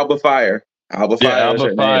 sorry, Alba Fire. Alba Fire. Yeah,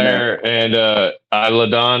 Alba Fire and Isla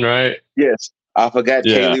Dawn, right? Yes. I forgot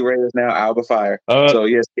Yeah. Kaylee Ray is now Alba Fire. So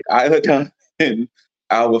yes, Isla Dawn and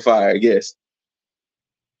Alba Fire, yes.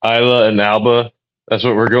 Isla and Alba. That's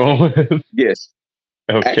what we're going with. Yes.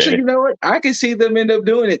 Okay. Actually, you know what? I can see them end up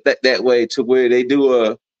doing it that way, to where they do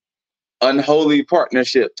a unholy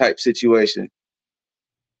partnership type situation.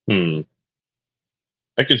 I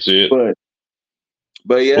can see it.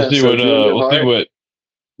 But yeah, we'll see what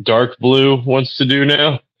Dark Blue wants to do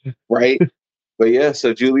now. Right. But yeah,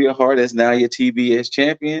 so Julia Hart is now your TBS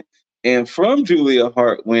champion. And from Julia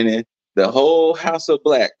Hart winning, the whole House of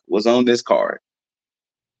Black was on this card.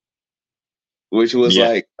 Which was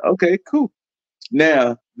like, okay, cool.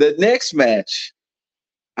 Now, the next match,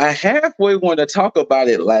 I halfway want to talk about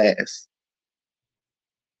it last.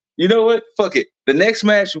 You know what? Fuck it. The next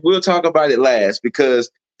match, we'll talk about it last, because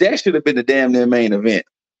that should have been the damn near main event.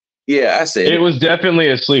 Yeah, I said it was definitely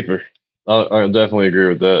a sleeper. I'll definitely agree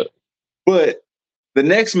with that. But the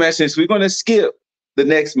next match, since we're going to skip the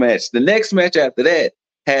next match after that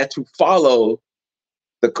had to follow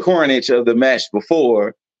the carnage of the match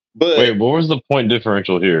before. But wait, what was the point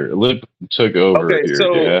differential here? Lip took over. Okay, here,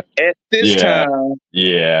 so at this time,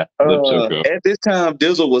 Lip took over. At this time,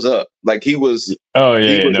 Dizzle was up. Like he was. Oh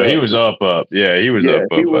yeah, he was up. Yeah, he was up.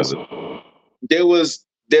 He was,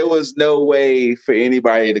 there was no way for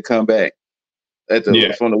anybody to come back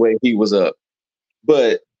from the way he was up.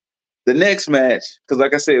 But the next match, because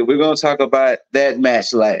like I said, we're going to talk about that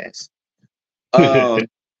match last.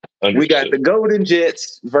 We got the Golden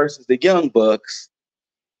Jets versus the Young Bucks.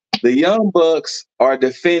 The Young Bucks are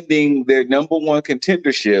defending their number one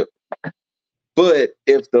contendership, but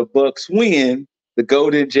if the Bucks win, the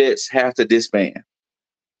Golden Jets have to disband.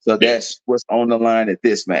 So that's what's on the line at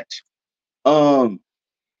this match.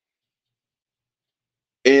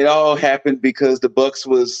 It all happened because the Bucks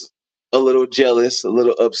was a little jealous, a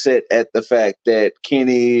little upset at the fact that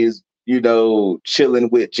Kenny is, chilling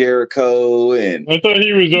with Jericho, and I thought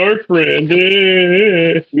he was our friend.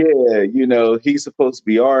 Yeah, he's supposed to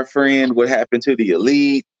be our friend. What happened to the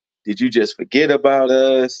Elite? Did you just forget about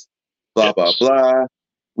us? Blah, blah, blah.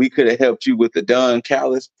 We could have helped you with the Don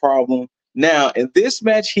Callis problem. Now, in this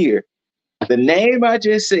match here, the name I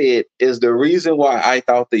just said is the reason why I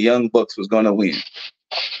thought the Young Bucks was going to win.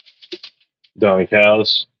 Don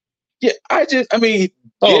Callis? Yeah, yes,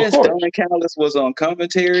 Don Callis was on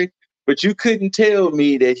commentary, but you couldn't tell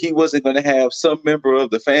me that he wasn't going to have some member of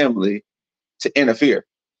the family to interfere.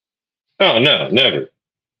 Oh, no, never.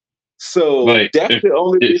 So that's the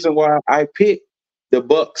only reason why I picked the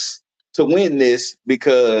Bucks to win this,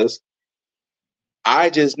 because I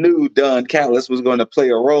just knew Don Callis was going to play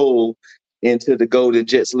a role into the Golden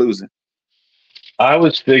Jets losing. I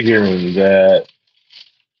was figuring that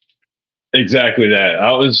exactly that.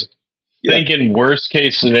 I was thinking worst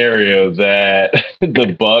case scenario that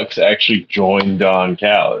the Bucks actually joined Don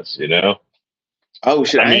Callis, Oh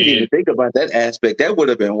shit! I didn't even think about that aspect. That would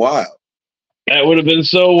have been wild. That would have been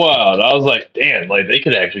so wild. I was like, damn, they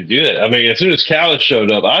could actually do that. I mean, as soon as Callis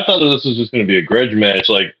showed up, I thought that this was just going to be a grudge match,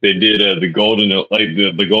 like they did the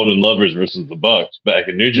Golden Lovers versus the Bucks back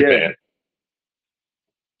in New Japan.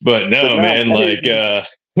 But no, man,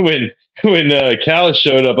 when Callis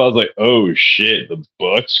showed up, I was like, oh shit, the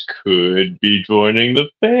Bucks could be joining the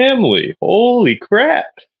family. Holy crap!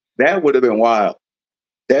 That would have been wild.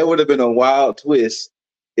 That would have been a wild twist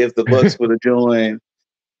if the Bucks would have joined,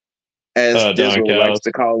 as Dizzle likes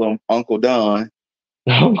to call him, Uncle Don.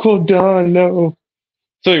 Uncle Don, no.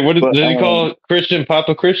 So what did he call Christian,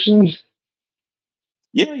 Papa Christian?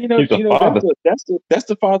 Yeah, that's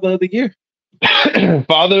the father of the year.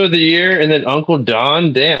 Father of the year, and then Uncle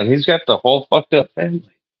Don. Damn, he's got the whole fucked up family.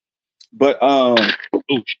 But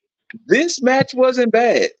this match wasn't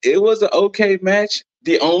bad. It was an okay match.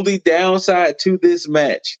 The only downside to this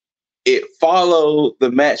match, it followed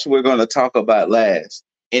the match we're going to talk about last.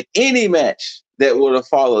 And any match that would have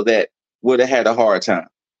followed that would have had a hard time.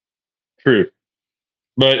 True.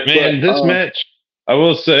 But man, this match, I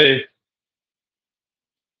will say,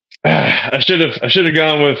 I should have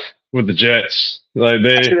gone with the Jets. I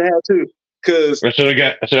should have had to, because I should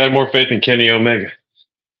have had more faith in Kenny Omega.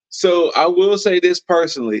 So I will say this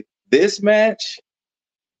personally: this match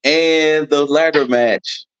and the ladder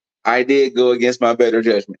match, I did go against my better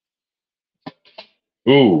judgment.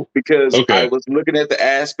 Ooh. Because I Okay. was looking at the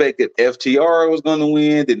aspect that FTR was going to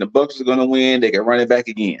win, then the Bucks were going to win. They can run it back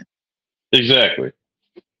again. Exactly.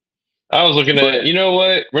 I was looking at, But you know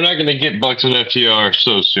what? We're not going to get Bucks and FTR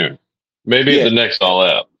so soon. Maybe at yeah, the next All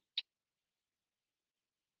Out.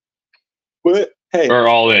 but hey, Or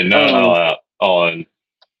All In, not All Out. All In.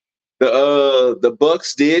 the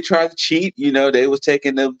Bucks did try to cheat. You know, they was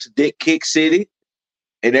taking them to Dick Kick City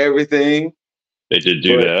and everything. They did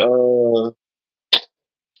do But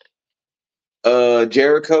that.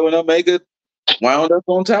 Jericho and Omega wound up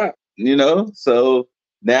on top. You know, so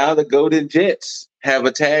now the Golden Jets have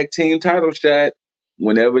a tag team title shot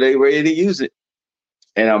whenever they're ready to use it.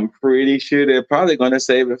 And I'm pretty sure they're probably going to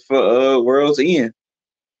save it for World's End.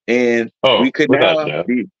 And Oh, we could without doubt.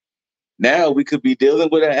 we could be dealing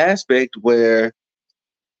with an aspect where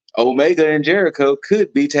Omega and Jericho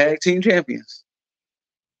could be tag team champions.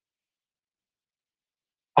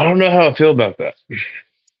 I don't know how I feel about that.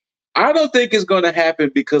 I don't think it's going to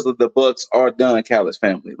happen because of the Bucks or Don Callis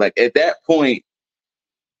family. Like at that point,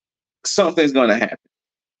 something's going to happen.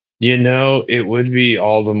 You know, it would be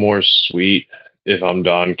all the more sweet if I'm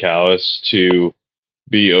Don Callis to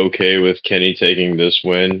be okay with Kenny taking this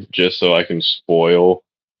win just so I can spoil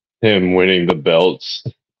him winning the belts.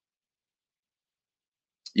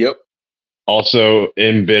 Yep. Also,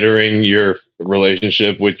 embittering your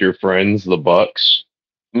relationship with your friends, the Bucks.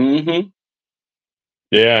 Mm-hmm.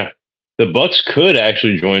 Yeah. The Bucks could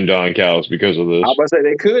actually join Don Callis because of this. I was about to say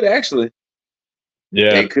they could actually.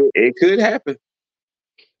 Yeah. It could happen.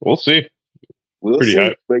 We'll see. We'll Pretty see.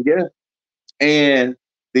 hype. But yeah. And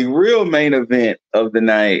the real main event of the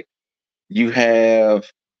night, you have,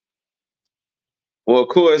 well, of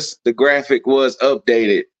course, the graphic was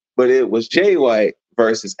updated, but it was Jay White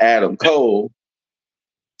versus Adam Cole.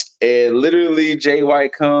 And literally, Jay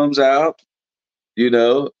White comes out, you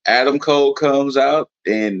know, Adam Cole comes out,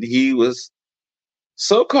 and he was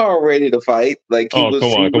so-called ready to fight. Like he was.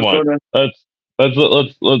 Come on. Gonna,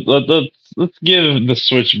 Let's give the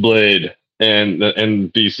Switchblade and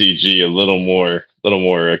BCG a little more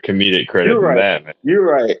comedic credit You're right. than that, man. You're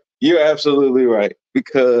right. You're absolutely right.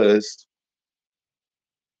 Because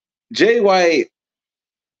Jay White,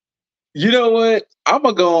 you know what? I'm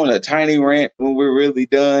gonna go on a tiny rant when we're really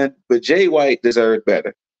done, but Jay White deserved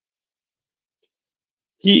better.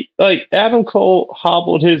 Adam Cole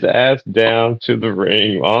hobbled his ass down to the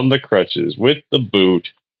ring on the crutches with the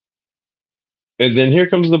boot. And then here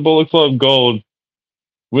comes the Bullet Club Gold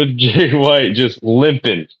with Jay White just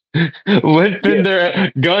limping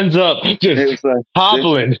their guns up, just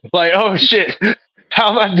hobbling. Like, oh shit, how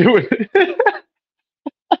am I doing it?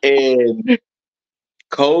 And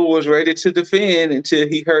Cole was ready to defend until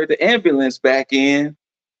he heard the ambulance back in.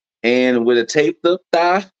 And with a taped up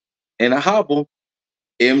thigh and a hobble,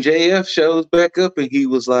 MJF shows back up and he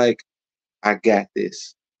was like, I got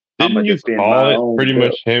this. Didn't you call it pretty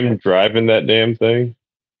much him driving that damn thing?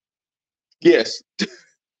 Yes.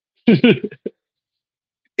 And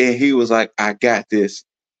he was like, I got this.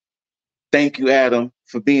 Thank you, Adam,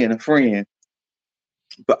 for being a friend.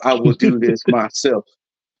 But I will do this myself.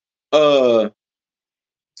 And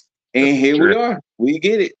here we are. We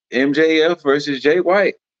get it. MJF versus Jay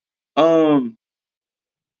White.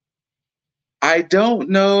 I don't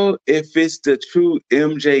know if it's the true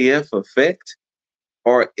MJF effect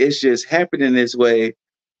or it's just happening this way,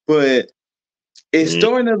 but it's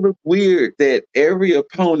starting to look weird that every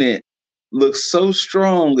opponent looks so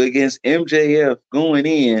strong against MJF going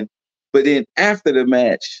in, but then after the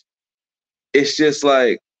match, it's just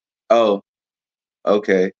like, oh,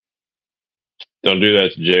 okay. Don't do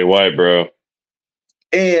that to Jay White, bro.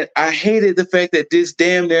 And I hated the fact that this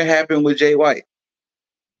damn near happened with Jay White.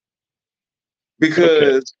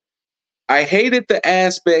 Because I hated the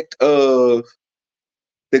aspect of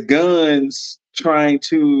the Guns trying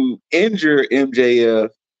to injure MJF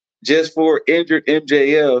just for injured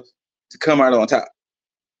MJF to come out on top.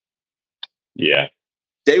 Yeah.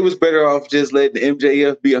 They was better off just letting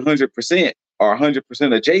MJF be 100% or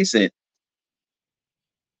 100% adjacent.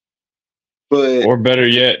 But, or better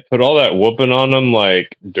yet, put all that whooping on them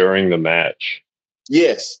like during the match.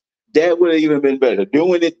 Yes, that would have even been better.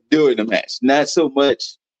 Doing it during the match, not so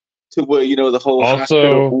much to where, you know, the whole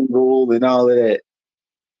hospital rule and all of that.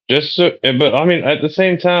 Just so, but I mean, at the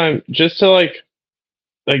same time, just to like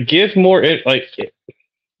give more.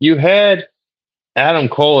 You had Adam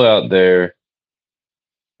Cole out there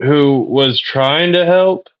who was trying to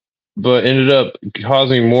help, but ended up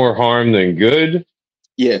causing more harm than good.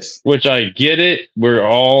 Yes, which I get it. We're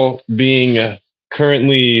all being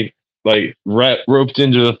currently like roped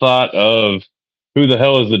into the thought of who the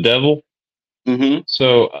hell is the devil. Mm-hmm.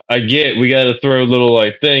 So I get we got to throw little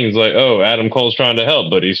like things like, oh, Adam Cole's trying to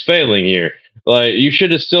help, but he's failing here. Like you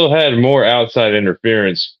should have still had more outside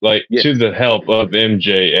interference, like Yes. to the help of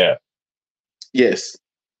MJF. Yes.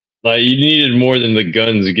 Like you needed more than the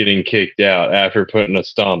guns getting kicked out after putting a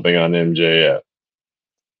stomping on MJF.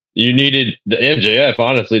 You needed the MJF,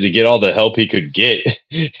 honestly, to get all the help he could get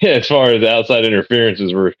as far as outside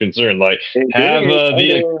interferences were concerned. Like have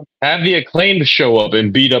the Acclaimed show up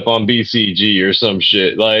and beat up on BCG or some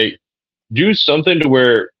shit. Like do something to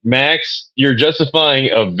where Max, you're justifying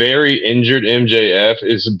a very injured MJF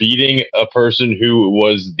is beating a person who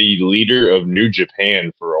was the leader of New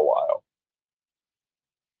Japan for a while.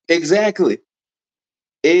 Exactly.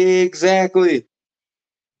 Exactly.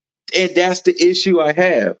 And that's the issue I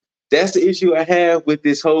have. That's the issue I have with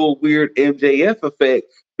this whole weird MJF effect,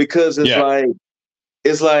 because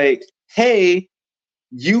it's like, hey,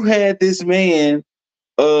 you had this man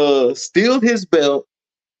steal his belt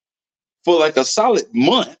for like a solid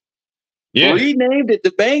month. Yeah. Renamed it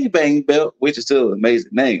the Bang Bang Belt, which is still an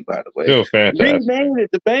amazing name, by the way. Still fantastic. Renamed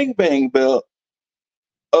it the Bang Bang Belt.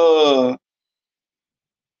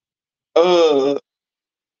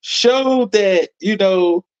 Showed that, you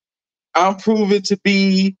know, I'm proven to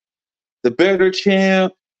be the better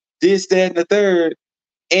champ, this, that, and the third.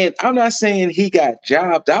 And I'm not saying he got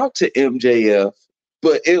jobbed out to MJF,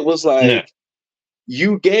 but it was like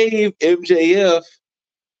you gave MJF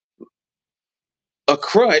a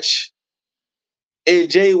crutch, and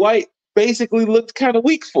Jay White basically looked kind of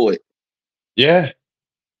weak for it. Yeah.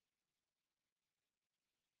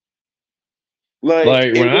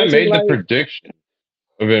 Like when I made the prediction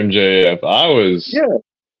of MJF,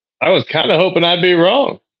 I was kind of hoping I'd be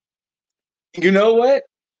wrong. You know what?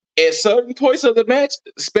 At certain points of the match,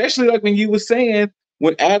 especially like when you were saying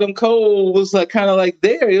when Adam Cole was like kind of like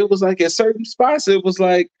there, it was like at certain spots, it was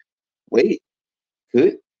like, wait,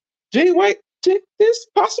 could Jay White take this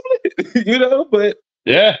possibly? You know, but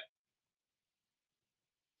yeah.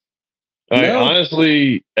 Like, no.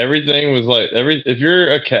 honestly, everything was like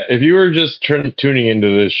if you were just tuning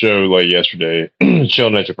into this show like yesterday,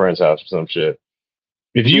 chilling at your friend's house or some shit.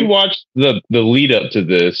 If you watched the lead up to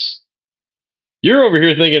this, you're over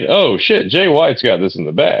here thinking, "Oh shit, Jay White's got this in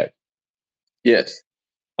the bag." Yes.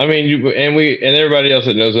 I mean, and everybody else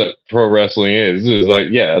that knows what pro wrestling is like,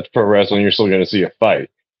 yeah, it's pro wrestling. You're still going to see a fight,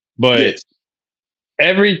 but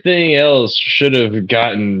everything else should have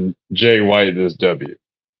gotten Jay White this W.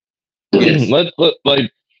 Let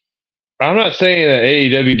like, I'm not saying that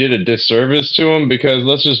AEW did a disservice to him, because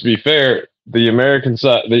let's just be fair. The American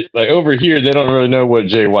side, like over here, they don't really know what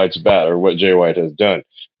Jay White's about or what Jay White has done.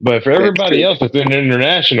 But for everybody else within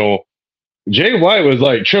international, Jay White was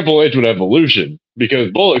like Triple H with Evolution,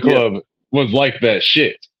 because Bullet Club was like that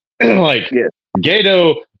shit. Like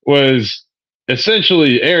Gato was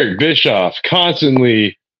essentially Eric Bischoff,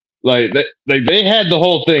 constantly like they had the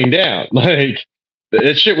whole thing down. Like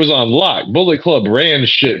that shit was on lock. Bullet Club ran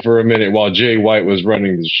shit for a minute while Jay White was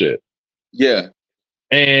running the shit. Yeah.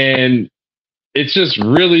 And it's just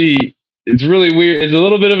really, it's really weird. It's a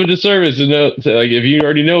little bit of a disservice to know, like, if you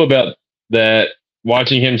already know about that,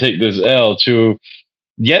 watching him take this L to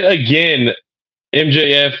yet again,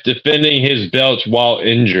 MJF defending his belts while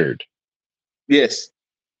injured. Yes.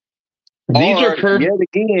 These are perfect.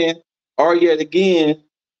 Yet again,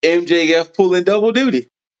 MJF pulling double duty.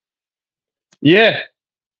 Yeah.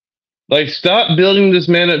 Like, stop building this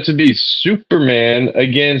man up to be Superman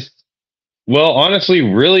against, well, honestly,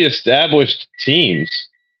 really established teams.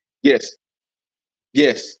 Yes.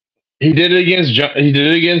 Yes. He did it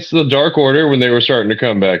against the Dark Order when they were starting to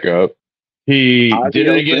come back up. He did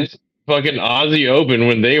it against fucking Aussie Open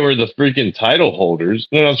when they were the freaking title holders.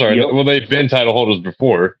 No, I'm sorry. Well, they've been title holders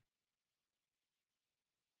before.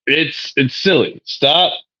 It's silly.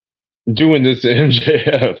 Stop doing this to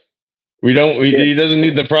MJF. He doesn't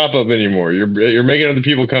need the prop up anymore. You're making other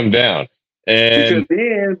people come down. And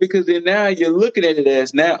because then now you're looking at it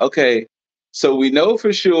as now, okay, so we know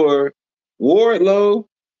for sure Wardlow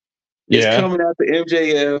is coming out to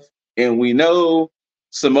MJF, and we know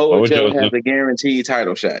Samoa Joe has a guaranteed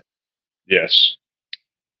title shot. Yes.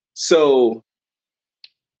 So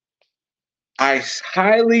I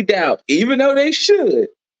highly doubt, even though they should,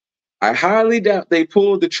 I highly doubt they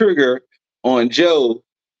pulled the trigger on Joe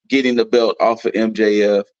getting the belt off of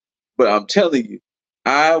MJF. But I'm telling you,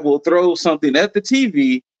 I will throw something at the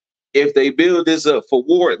TV if they build this up for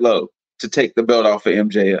Wardlow to take the belt off of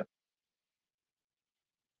MJF.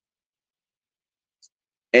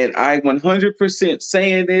 And I 100%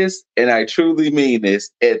 saying this, and I truly mean this.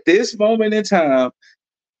 At this moment in time,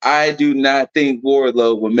 I do not think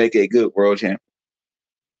Wardlow will make a good world champion.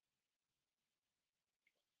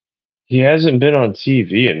 He hasn't been on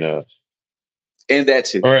TV enough, And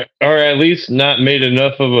that's it. or at least not made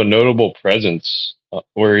enough of a notable presence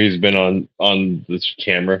where he's been on this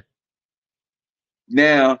camera.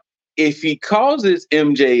 Now, if he causes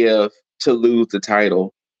MJF to lose the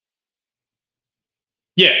title,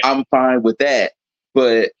 Yeah, I'm fine with that.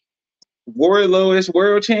 But Wardlow is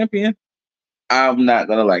world champion, I'm not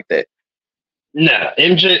gonna like that. nah,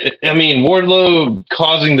 Wardlow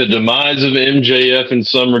causing the demise of MJF in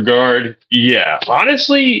some regard. Yeah,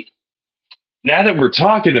 honestly, now that we're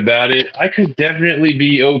talking about it, I could definitely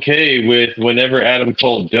be okay with whenever Adam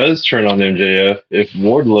Cole does turn on MJF if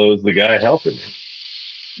Wardlow's the guy helping him.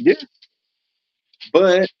 Yeah.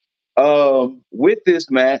 But with this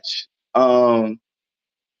match, MJF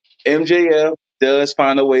does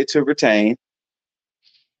find a way to retain.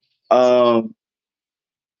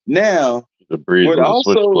 Now, The breeze what on the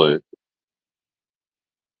also switchblade.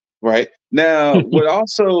 right now, what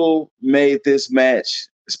also made this match,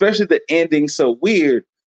 especially the ending, so weird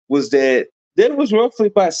was that there was roughly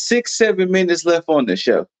about 6-7 minutes left on the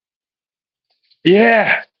show,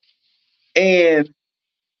 Yeah. and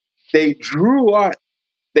they drew out.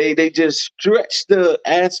 They just stretched the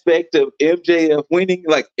aspect of MJF winning.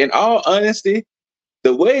 Like, in all honesty,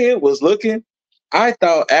 the way it was looking, I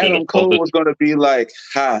thought Adam Cole was going to be like,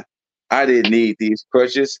 "Ha, I didn't need these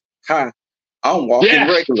crutches. Ha, I'm walking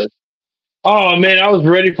regular." Oh man, I was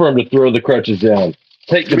ready for him to throw the crutches down,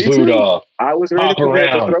 take the Me boot too. off. I was ready hop for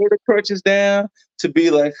that to around. throw the crutches down, to be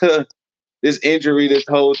like, "Huh, this injury this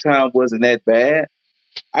whole time wasn't that bad.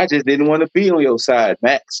 I just didn't want to be on your side,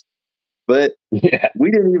 Max." But Yeah.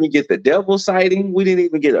 we didn't even get the devil sighting. We didn't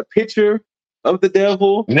even get a picture of the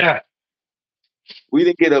devil. Nah. We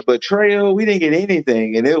didn't get a betrayal. We didn't get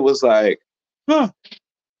anything. And it was like, huh.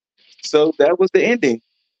 So that was the ending.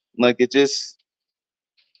 Like, it just,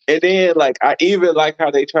 and then like, I even like how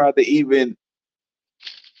they tried to even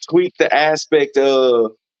tweak the aspect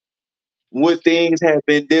of would things have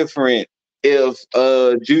been different if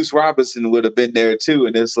Juice Robinson would have been there too.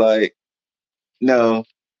 And it's like, no,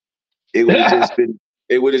 it would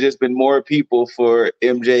have just been more people for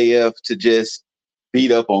MJF to just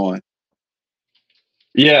beat up on.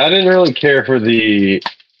 Yeah, I didn't really care for the.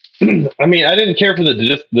 I didn't care for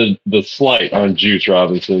the slight on Juice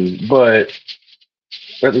Robinson, but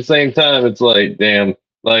at the same time, it's like, damn,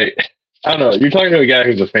 like I don't know. You're talking to a guy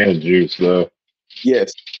who's a fan of Juice, though.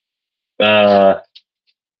 Yes. But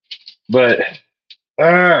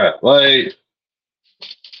like,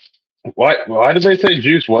 why did they say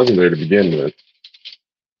Juice wasn't there to begin with?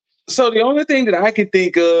 So the only thing that I can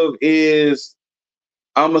think of is,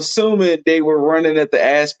 I'm assuming they were running at the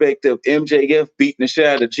aspect of MJF beating the shit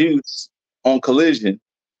out of Juice on Collision.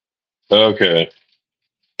 Okay.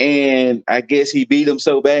 And I guess he beat him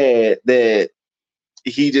so bad that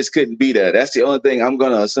he just couldn't beat her. That's the only thing I'm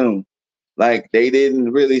going to assume. Like, they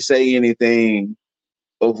didn't really say anything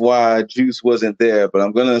of why Juice wasn't there, but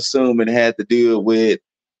I'm going to assume it had to do with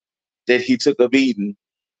that he took a beating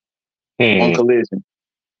on Collision.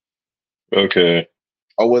 Okay.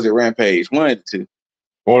 Or was it Rampage? One of the two.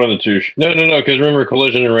 One of the two. No, because remember,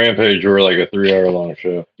 Collision and Rampage were like a 3-hour long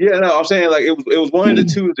show. Yeah, no, I'm saying like it was one of the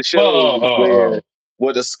two of the shows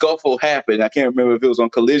where the scuffle happened. I can't remember if it was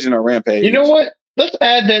on Collision or Rampage. You know what? Let's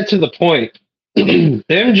add that to the point.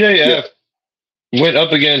 MJF went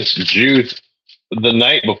up against Juice the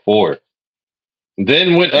night before,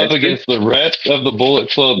 then went up against the rest of the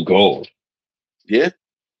Bullet Club Gold. Yeah,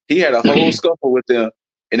 he had a whole scuffle with them,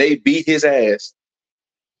 and they beat his ass.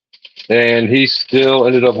 And he still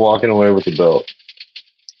ended up walking away with the belt.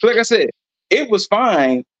 Like I said, it was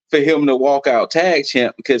fine for him to walk out tag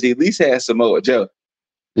champ because he at least had Samoa Joe.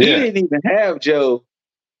 Yeah. He didn't even have Joe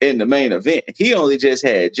in the main event. He only just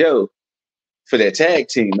had Joe for that tag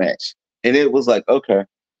team match. And it was like, okay.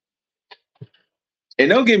 And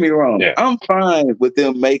don't get me wrong, I'm fine with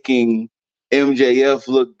them making MJF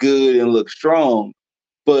look good and look strong,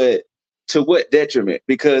 but to what detriment?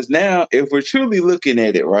 Because now, if we're truly looking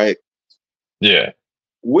at it, right? Yeah.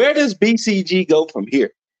 Where does BCG go from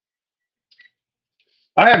here?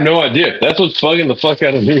 I have no idea. That's what's bugging the fuck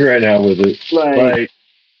out of me right now with it.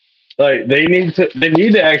 Like they need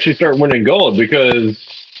to actually start winning gold because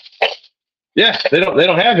they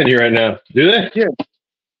don't have any right now, do they? Yeah.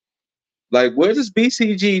 Like, where does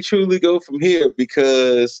BCG truly go from here?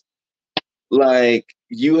 Because like,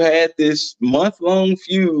 you had this month-long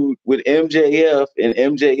feud with MJF and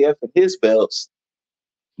his belts.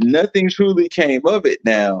 Nothing truly came of it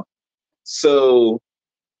now. So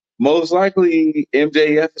most likely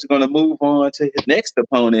MJF is going to move on to his next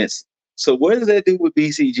opponents. So what does that do with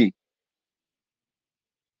BCG?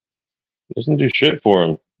 Doesn't do shit for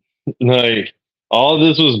him. Like all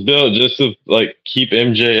this was built just to like keep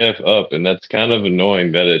MJF up, and that's kind of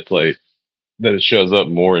annoying that it's like that it shows up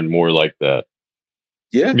more and more like that.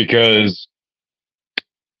 Yeah. Because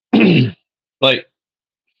like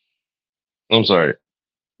I'm sorry,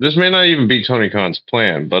 this may not even be Tony Khan's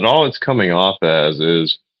plan, but all it's coming off as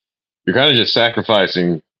is you're kind of just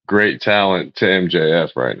sacrificing great talent to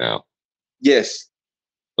MJF right now. Yes.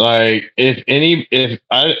 Like if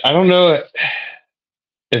I don't know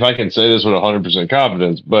if I can say this with 100%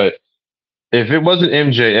 confidence, but if it wasn't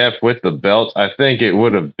MJF with the belt, I think it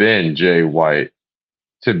would have been Jay White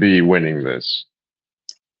to be winning this.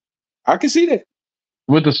 I can see that.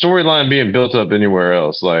 With the storyline being built up anywhere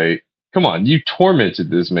else, like, come on, you tormented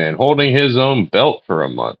this man holding his own belt for a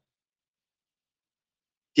month.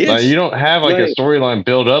 Yes. Like, you don't have like a storyline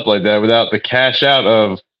built up like that without the cash out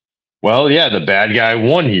of, well, yeah, the bad guy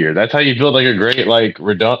won here. That's how you build like a great like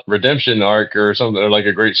redemption arc or something, or like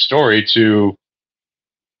a great story to,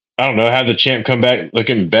 I don't know, have the champ come back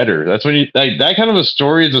looking better. That's when you like that kind of a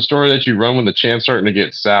story is a story that you run when the champ's starting to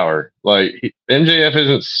get sour. Like MJF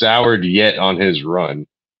isn't soured yet on his run,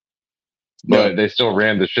 but they still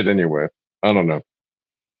ran the shit anyway. I don't know.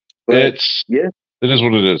 But it is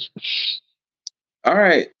what it is. All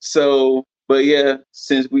right. So, but yeah,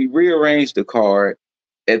 since we rearranged the card,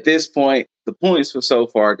 at this point, the points were so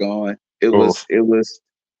far gone. It was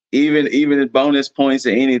even bonus points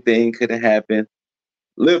or anything could have happened.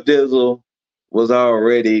 Lip Dizzle was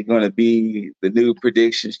already going to be the new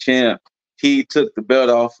predictions champ. He took the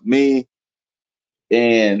belt off of me,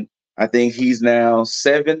 and I think he's now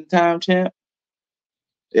 7-time champ.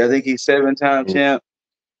 Yeah, I think he's 7-time champ.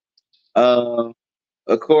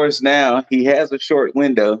 Of course, now he has a short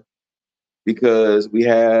window because we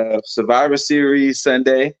have Survivor Series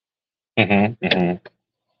Sunday, and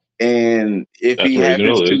if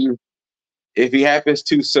he happens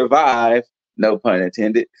to survive, no pun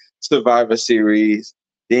intended, Survivor Series,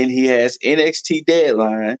 then he has NXT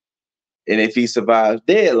Deadline, and if he survives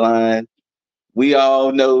Deadline, we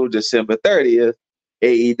all know December 30th,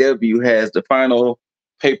 AEW has the final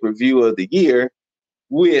pay-per-view of the year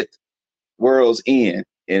with World's End,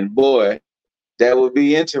 and boy, that would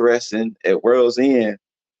be interesting at World's End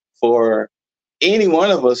for any one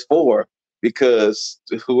of us four, because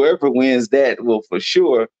whoever wins that will for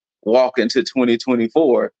sure walk into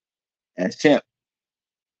 2024 as champ.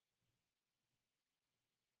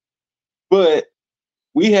 But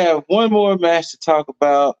we have one more match to talk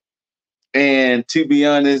about, and to be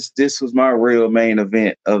honest, this was my real main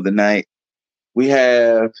event of the night. We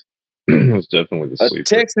have it's definitely the a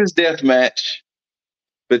Texas death match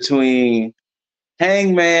between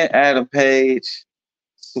Hangman Adam Page,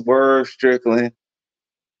 Swerve Strickland,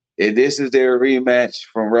 and this is their rematch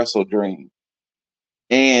from Wrestle Dream.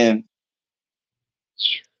 And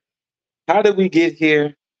how did we get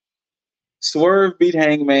here? Swerve beat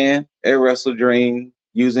Hangman at Wrestle Dream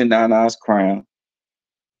using Nana's crown.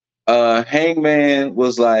 Hangman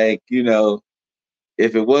was like, if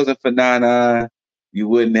it wasn't for Nana, you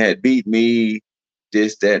wouldn't have beat me,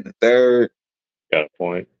 this, that, and the third. Got a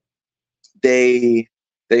point. They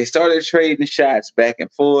started trading shots back and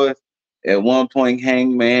forth. At one point,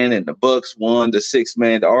 Hangman and the Bucks won the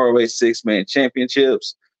ROH six-man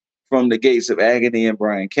championships from the Gates of Agony and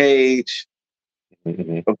Brian Cage.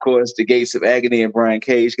 Of course, the Gates of Agony and Brian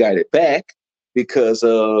Cage got it back because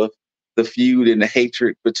of the feud and the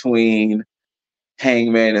hatred between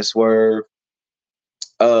Hangman and Swerve.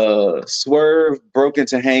 Swerve broke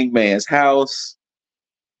into Hangman's house,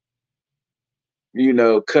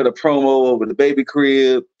 cut a promo over the baby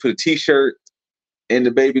crib, put a t-shirt in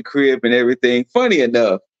the baby crib and everything. Funny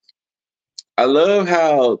enough, I love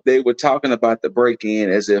how they were talking about the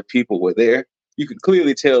break-in as if people were there. You could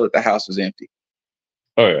clearly tell that the house was empty.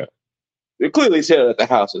 Oh, yeah. You could clearly tell that the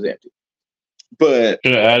house was empty. But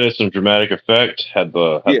should have added some dramatic effect. Had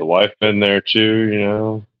the wife been there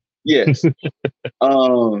too, Yes.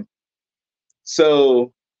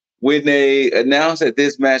 So when they announced that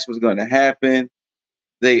this match was going to happen,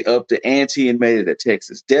 they upped the ante and made it a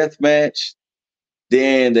Texas death match.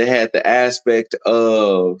 Then they had the aspect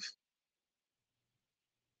of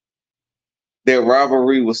their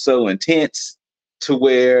rivalry was so intense to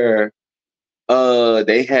where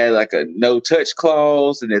they had like a no touch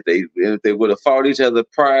clause, and if they would have fought each other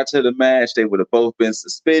prior to the match, they would have both been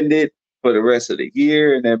suspended for the rest of the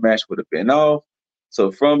year, and that match would have been off.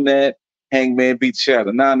 So from that, Hangman beat the shit out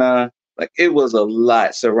of Nana. Like, it was a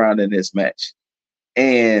lot surrounding this match.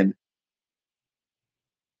 And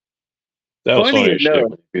that was funny enough,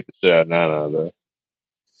 when beat the shit out of Nana, though.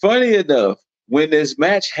 Funny enough, when this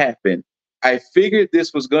match happened, I figured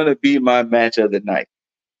this was going to be my match of the night.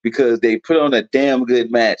 because they put on a damn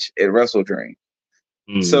good match at Wrestle Dream.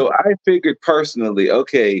 So I figured personally,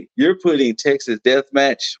 okay, you're putting Texas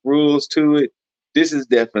Deathmatch rules to it. This is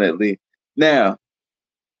definitely now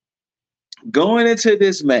going into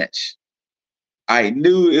this match. I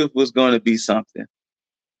knew it was going to be something.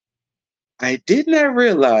 I did not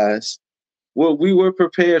realize what we were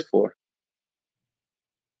prepared for.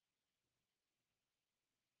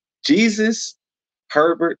 Jesus,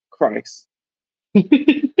 Herbert, Christ.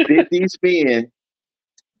 Did these men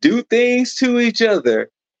do things to each other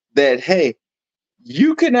that, hey,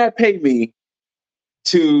 you cannot pay me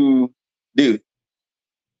to do?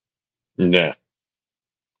 Nah.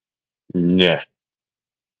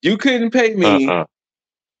 You couldn't pay me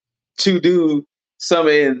to do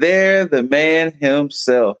something. And there, the man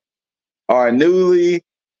himself, our newly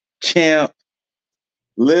champ,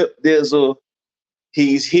 Lip Dizzle,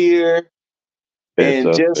 he's here.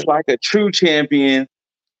 And just like a true champion,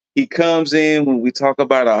 he comes in when we talk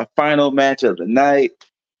about our final match of the night,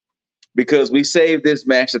 because we saved this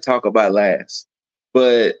match to talk about last.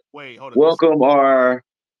 But wait, hold up. welcome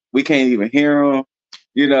we can't even hear him.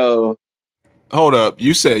 You know. Hold up.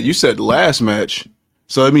 You said last match.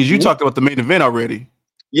 So that means you talked about the main event already.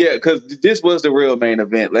 Yeah, because this was the real main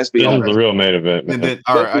event. Let's be honest. This is the real main event, man. And then,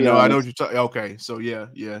 all right, I know what you're talking. Okay, so yeah.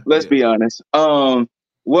 Let's be honest.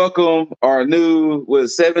 Welcome our new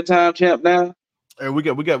 7-time champ now. And we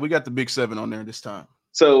got the big 7 on there this time.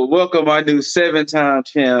 So welcome our new 7-time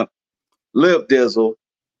champ, Lip Dizzle.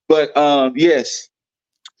 But yes,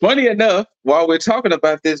 funny enough, while we're talking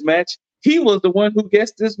about this match, he was the one who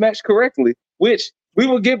guessed this match correctly, which we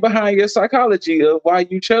will get behind your psychology of why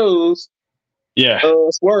you chose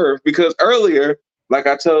Swerve. Because earlier, like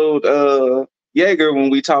I told Yeager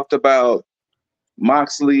when we talked about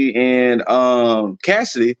Moxley and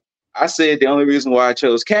Cassidy, I said the only reason why I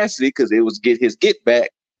chose Cassidy because it was get his get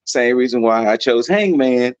back. Same reason why I chose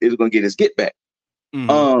Hangman is going to get his get back.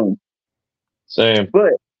 Mm-hmm. Same.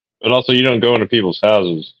 But also, you don't go into people's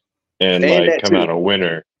houses and like come out a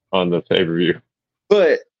winner on the pay-per-view.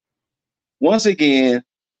 But once again,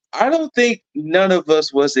 I don't think none of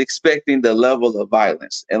us was expecting the level of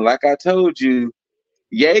violence. And like I told you,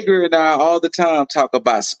 Yeager and I all the time talk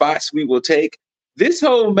about spots we will take. This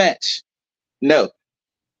whole match, no.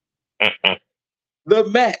 The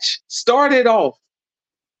match started off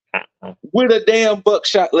with a damn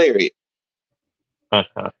buckshot lariat.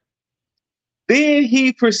 Then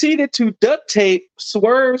he proceeded to duct tape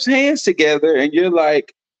Swerve's hands together, and you're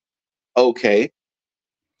like, okay.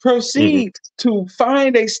 Proceed to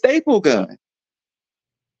find a staple gun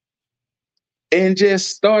and just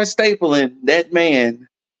start stapling that man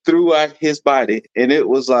throughout his body. And it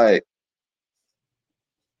was like,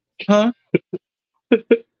 huh?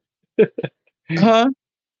 Huh?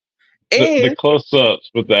 The close-ups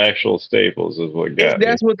with the actual staples is what got me.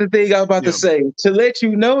 That's what the thing I was about to say. To let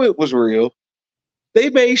you know it was real, they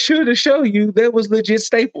made sure to show you there was legit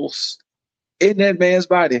staples in that man's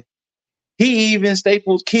body. He even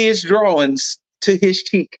stapled kids' drawings to his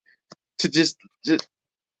cheek to just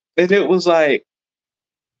and it was like,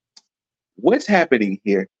 what's happening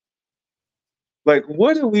here? Like,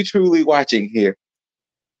 what are we truly watching here?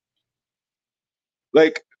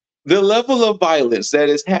 Like, the level of violence that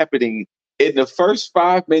is happening in the first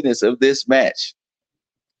 5 minutes of this match.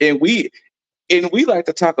 And we like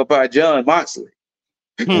to talk about John Moxley.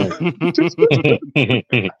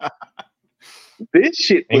 This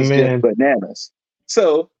shit was just bananas.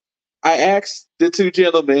 So I asked the two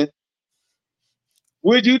gentlemen,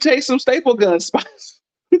 would you take some staple gun spots?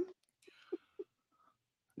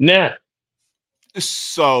 Nah.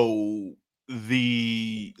 So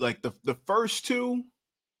the first two,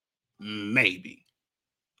 maybe,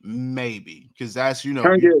 because that's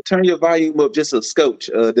turn your volume up just a scotch.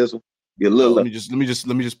 There's your little. Let me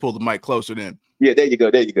just pull the mic closer then. Yeah, there you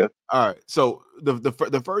go. All right. So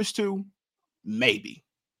the first two, maybe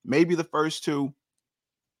the first two,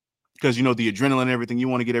 because the adrenaline and everything, you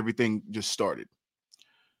want to get everything just started.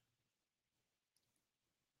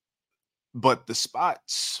 But the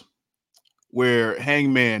spots where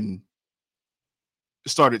Hangman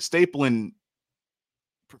started stapling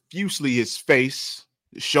profusely his face,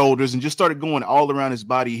 his shoulders, and just started going all around his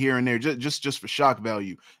body here and there, just for shock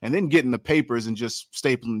value, and then getting the papers and just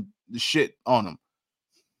stapling the shit on him.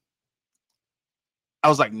 I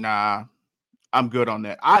was like, nah, I'm good on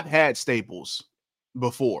that. I've had staples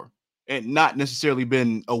before and not necessarily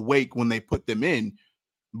been awake when they put them in,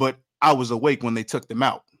 but I was awake when they took them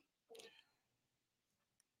out.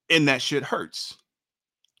 And that shit hurts.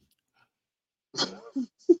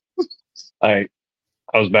 I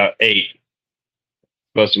was about 8,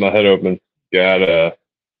 busted my head open, got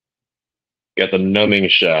got the numbing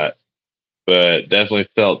shot, but definitely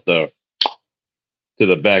felt the to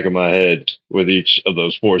the back of my head with each of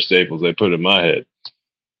those 4 staples they put in my head.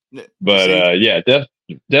 But yeah,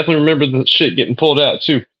 definitely remember the shit getting pulled out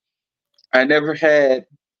too. I never had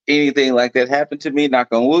anything like that happen to me, knock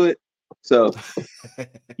on wood. So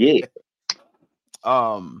yeah.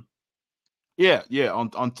 Yeah.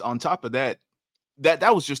 On top of that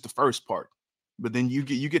was just the first part. But then you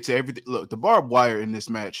get to everything. Look, the barbed wire in this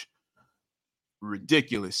match,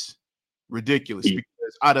 ridiculous.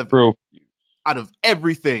 Because out of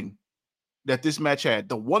everything that this match had,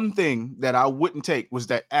 the one thing that I wouldn't take was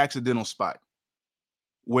that accidental spot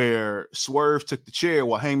where Swerve took the chair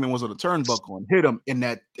while Hangman was on the turnbuckle and hit him in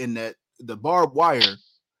that the barbed wire.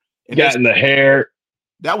 And got in the hair.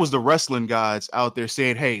 That was the wrestling gods out there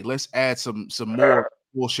saying, "Hey, let's add some more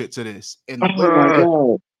bullshit to this." And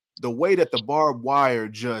the way that the barbed wire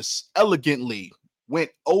just elegantly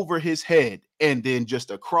went over his head and then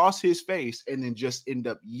just across his face and then just end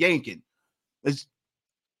up yanking. It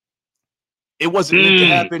wasn't meant to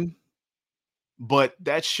happen, but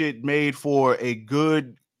that shit made for a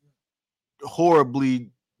good,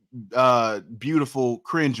 horribly beautiful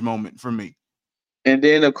cringe moment for me. And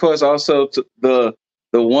then, of course, also the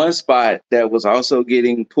one spot that was also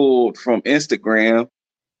getting pulled from Instagram.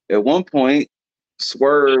 At one point,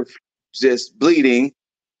 Swerve just bleeding.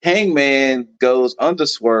 Hangman goes under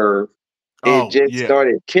Swerve and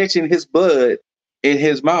started catching his blood in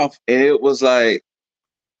his mouth. And it was like,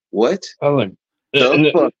 what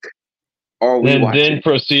the fuck are we watching? Then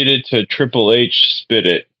proceeded to Triple H spit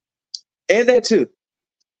it. And that too.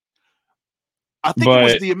 I think it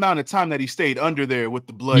was the amount of time that he stayed under there with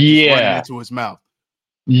the blood just running into his mouth.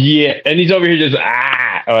 Yeah, and he's over here just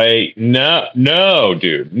like no,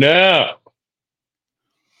 dude, no.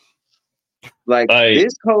 Like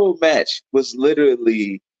this whole match was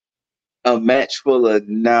literally a match full of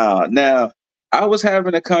nah. Now, I was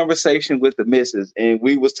having a conversation with the missus, and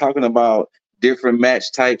we was talking about different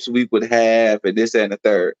match types we would have, and this and the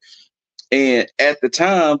third. And at the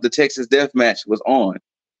time, the Texas Death Match was on,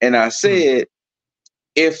 and I said,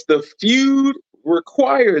 if the feud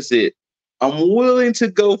requires it, I'm willing to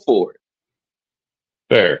go for it.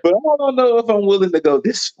 Fair. But I don't know if I'm willing to go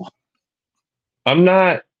this far. I'm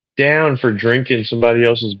not down for drinking somebody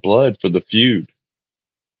else's blood for the feud.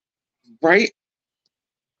 Right?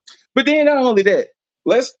 But then not only that,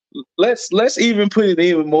 let's even put it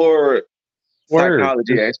even more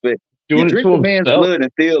psychology aspect. You drink a man's blood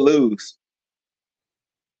and still lose.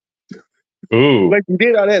 Ooh. Like you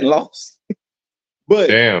did all that and lost. But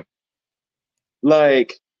damn.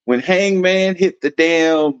 Like when Hangman hit the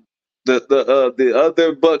damn the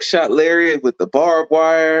other buckshot lariat with the barbed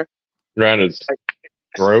wire around his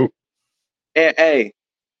throat. And hey,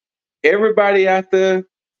 everybody out there,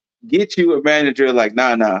 get you a manager like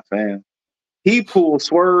nah, fam. He pulled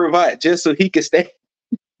Swerve out just so he could stay.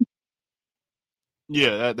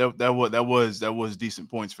 Yeah, that was decent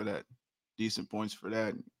points for that.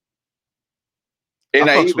 And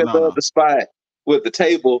I even love the spot with the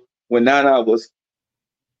table when Nana was.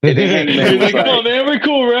 And then Hangman was come on, man, we're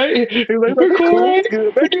cool, right? We're cool, right?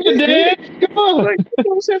 Good, baby. Come on. Like,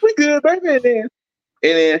 we good, baby. And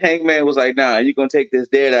then Hangman was like, nah, you're going to take this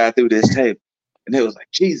dead eye through this table. And it was like,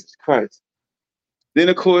 Jesus Christ. Then,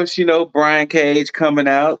 of course, Brian Cage coming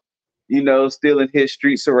out, still in his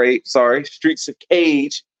Streets of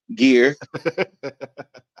Cage gear.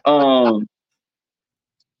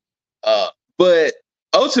 But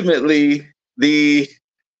ultimately,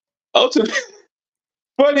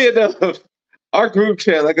 funny enough, our group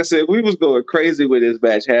chat, like I said, we was going crazy when this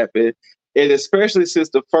match happened. And especially since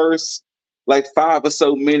the first 5 or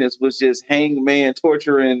so minutes was just Hangman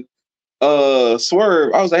torturing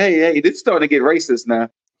Swerve. I was like, hey, this is starting to get racist now.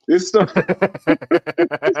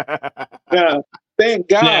 Now, thank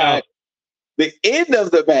God the end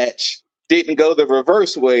of the match didn't go the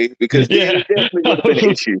reverse way, because then it definitely would have been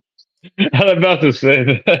an issue. I was about to say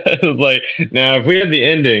that. It was like, now if we had the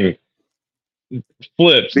ending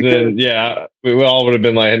flips, then we all would have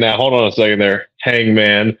been like, now hold on a second there,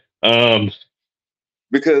 Hangman.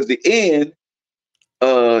 Because the end,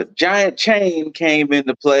 giant chain came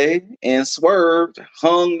into play and Swerve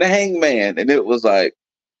hung the Hangman, and it was like,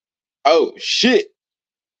 oh shit.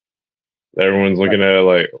 Everyone's looking at it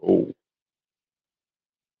like, oh.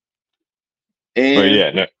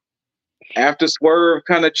 And after Swerve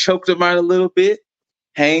kind of choked him out a little bit,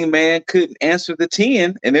 Hangman couldn't answer the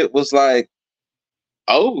 10, and it was like,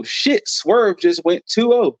 oh shit, Swerve just went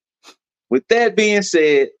 2-0. With that being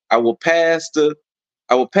said, I will pass it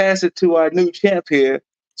to our new champ here.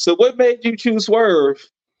 So what made you choose Swerve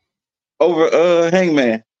over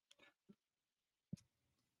Hangman?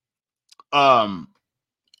 So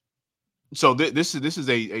this is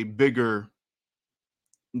a bigger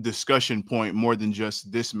discussion point more than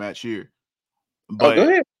just this match here. Oh, go But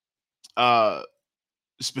ahead.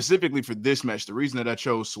 Specifically for this match, the reason that I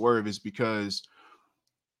chose Swerve is because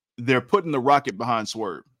they're putting the Rocket behind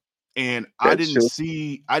Swerve. And I That's didn't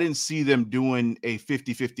true. see them doing a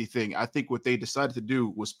 50-50 thing. I think what they decided to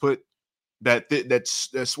do was put that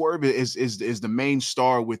Swerve is the main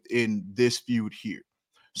star within this feud here.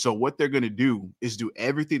 So what they're going to do is do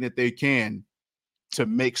everything that they can to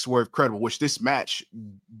make Swerve credible, which this match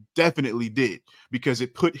definitely did, because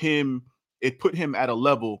it put him at a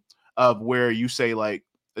level of where you say like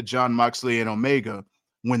John Moxley and Omega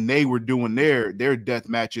when they were doing their death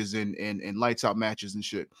matches and lights out matches and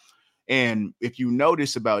shit. And if you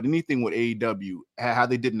notice about anything with AEW, how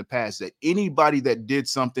they did in the past, that anybody that did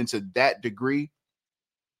something to that degree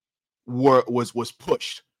was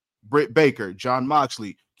pushed. Britt Baker, John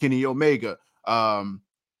Moxley, Kenny Omega,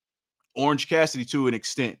 Orange Cassidy to an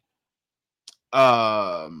extent,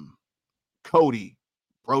 Cody,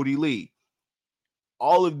 Brody Lee,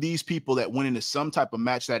 all of these people that went into some type of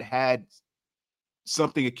match that had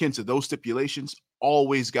something akin to those stipulations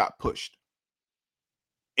always got pushed.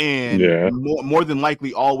 And more than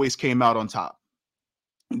likely always came out on top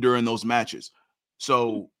during those matches.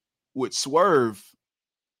 So with Swerve,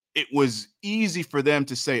 it was easy for them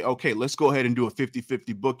to say, okay, let's go ahead and do a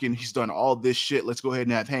 50-50 booking. He's done all this shit. Let's go ahead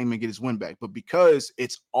and have Hangman get his win back. But because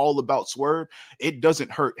it's all about Swerve, it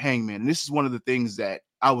doesn't hurt Hangman. And this is one of the things that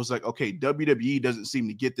I was like, okay, WWE doesn't seem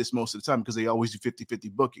to get this most of the time because they always do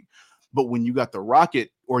 50-50 booking. But when you got the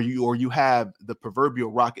Rocket or you have the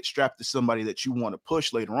proverbial Rocket strapped to somebody that you want to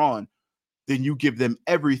push later on, then you give them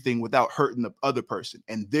everything without hurting the other person.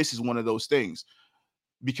 And this is one of those things,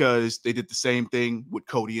 because they did the same thing with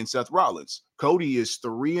Cody and Seth Rollins. Cody is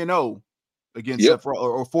 3-0 against Seth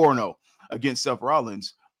or 4-0 against Seth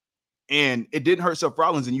Rollins. And it didn't hurt Seth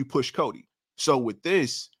Rollins and you push Cody. So with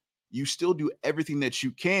this, you still do everything that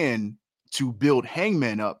you can to build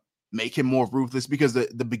Hangman up, make him more ruthless, because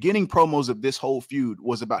the beginning promos of this whole feud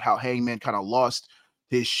was about how Hangman kind of lost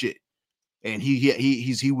his shit. And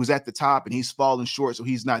he was at the top and he's falling short, so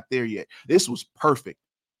he's not there yet. This was perfect,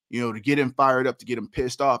 to get him fired up, to get him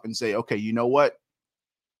pissed off and say, okay, you know what?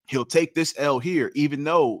 He'll take this L here, even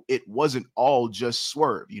though it wasn't all just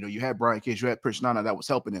Swerve. You had Brian Cage, you had Prince Nana that was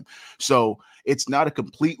helping him. So it's not a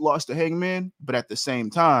complete loss to Hangman, but at the same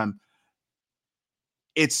time,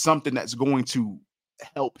 it's something that's going to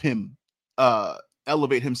help him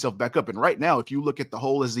elevate himself back up. And right now, if you look at the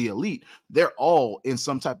whole as the Elite, they're all in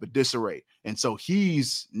some type of disarray. And so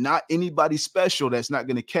he's not anybody special that's not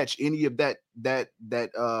going to catch any of that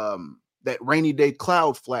rainy day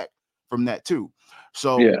cloud flack from that too.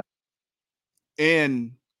 So,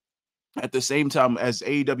 and at the same time as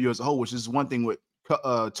AEW as a whole, which is one thing with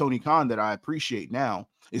Tony Khan that I appreciate now,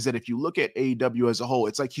 is that if you look at AEW as a whole,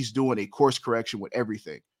 it's like he's doing a course correction with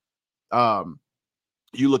everything.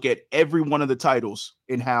 You look at every one of the titles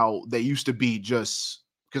and how they used to be, just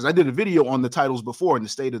because I did a video on the titles before and the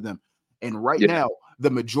state of them. And right now,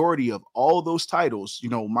 the majority of all those titles,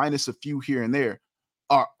 minus a few here and there,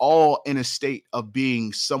 are all in a state of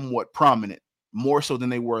being somewhat prominent, more so than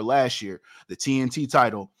they were last year. The TNT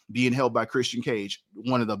title being held by Christian Cage,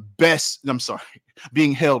 one of the best,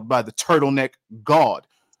 being held by the Turtleneck God.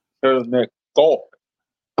 Turtleneck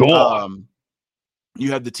God.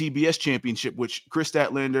 You have the TBS championship, which Chris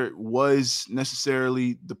Statlander was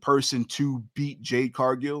necessarily the person to beat Jade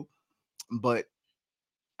Cargill. But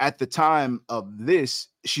at the time of this,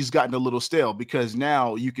 she's gotten a little stale, because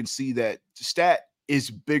now you can see that Stat is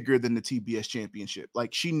bigger than the TBS championship.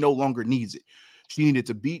 Like, she no longer needs it. She needed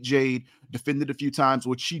to beat Jade, defend it a few times,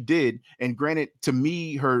 which she did. And granted, to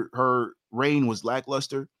me, her reign was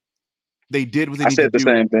lackluster. They did what they needed to do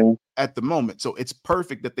same thing at the moment. So it's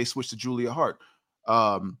perfect that they switched to Julia Hart.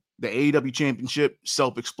 The AEW championship,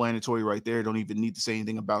 self-explanatory right there. Don't even need to say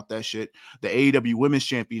anything about that shit. The AEW women's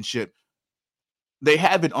championship, they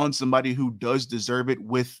have it on somebody who does deserve it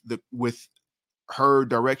with her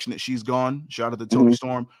direction that she's gone. Shout out to Tony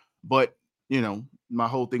Storm. But my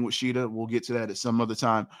whole thing with Sheeta, we'll get to that at some other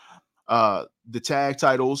time. The tag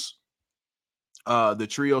titles, the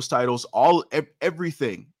trios titles,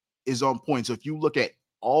 everything is on point. So if you look at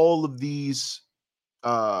all of these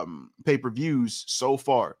pay-per-views so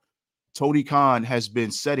far, Tony Khan has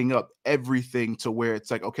been setting up everything to where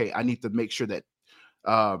it's like, okay, I need to make sure that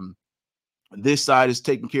this side is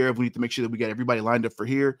taken care of. We need to make sure that we got everybody lined up for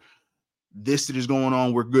here. This that is going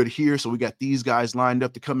on, we're good here. So we got these guys lined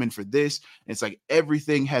up to come in for this. And it's like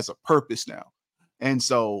everything has a purpose now. And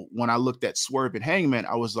so when I looked at Swerve and Hangman,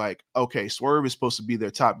 I was like, okay, Swerve is supposed to be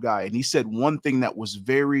their top guy. And he said one thing that was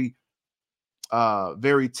very,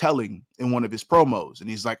 very telling in one of his promos. And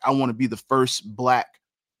he's like, I want to be the first black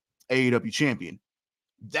AEW champion.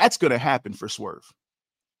 That's going to happen for Swerve.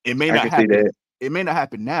 It may I not can see happen. that. It may not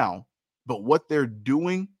happen now, but what they're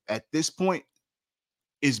doing at this point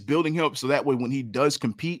is building him up so that way when he does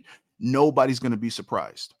compete, nobody's going to be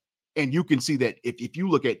surprised. And you can see that if you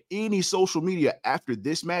look at any social media after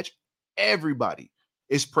this match, everybody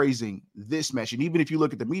is praising this match. And even if you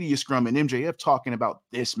look at the media scrum and MJF talking about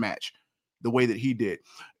this match, the way that he did,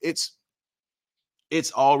 it's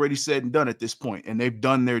already said and done at this point, and they've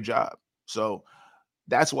done their job. So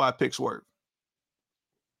that's why I picked Swerve.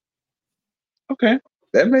 Okay,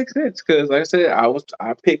 that makes sense because, like I said,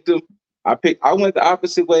 I picked him. I went the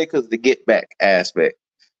opposite way because the get back aspect,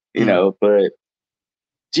 But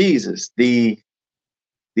Jesus, the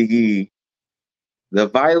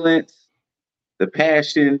violence, the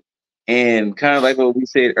passion, and kind of like what we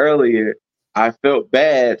said earlier, I felt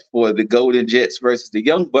bad for the Golden Jets versus the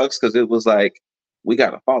Young Bucks because it was like we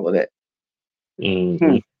got to follow that.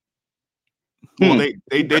 Mm-hmm. Well,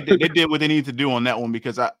 they did what they needed to do on that one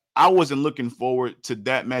because I wasn't looking forward to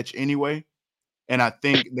that match anyway, and I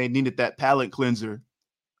think they needed that palate cleanser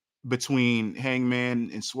between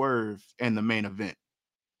Hangman and Swerve and the main event.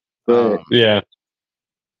 But yeah,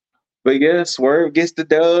 Swerve gets the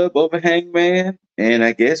dub over Hangman, and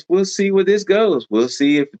I guess we'll see where this goes. We'll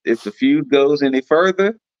see if the feud goes any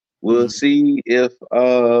further. We'll see if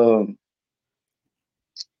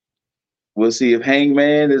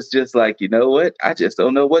Hangman is just like, you know what? I just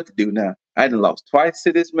don't know what to do now. I done lost twice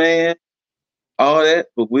to this man, all that,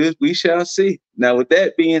 but we shall see. Now, with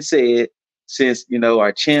that being said, since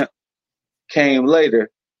our champ came later,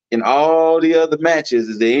 in all the other matches,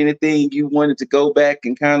 is there anything you wanted to go back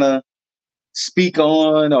and kind of speak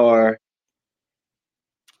on or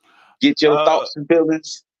get your thoughts and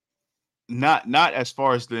feelings? Not as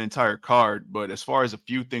far as the entire card, but as far as a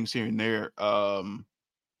few things here and there.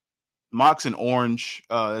 Mox and Orange,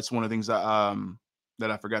 that's one of the things that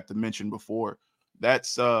I forgot to mention before.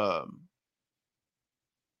 That's I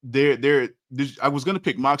was going to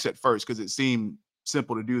pick Mox at first because it seemed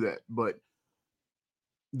simple to do that, but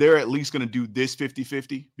they're at least going to do this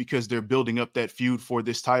 50-50 because they're building up that feud for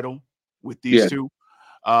this title with these two.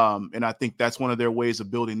 And I think that's one of their ways of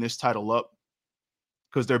building this title up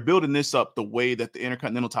because they're building this up the way that the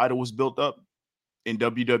Intercontinental title was built up in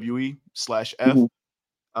WWE/F,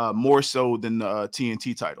 more so than the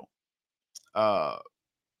TNT title.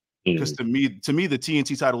 Because to me, the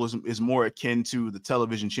TNT title is more akin to the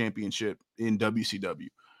television championship in WCW.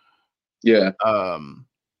 Yeah.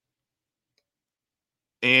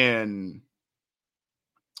 And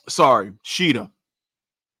sorry, Sheeta.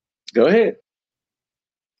 Go ahead.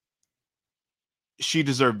 She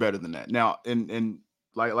deserved better than that. Now, and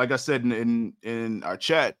like I said in our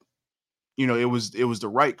chat, it was the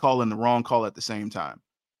right call and the wrong call at the same time.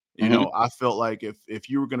 I felt like if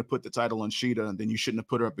you were going to put the title on Sheeta, then you shouldn't have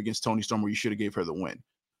put her up against Toni Storm, or you should have gave her the win.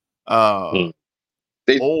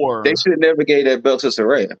 They should have never gave that belt to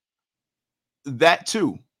Saraya. That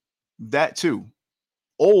too.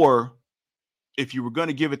 Or if you were going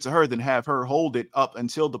to give it to her, then have her hold it up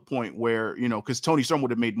until the point where, because Toni Storm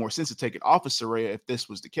would have made more sense to take it off of Saraya if this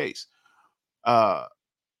was the case.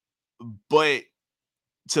 But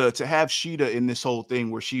to have Sheeta in this whole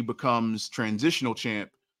thing where she becomes transitional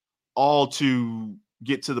champ, all to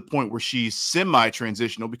get to the point where she's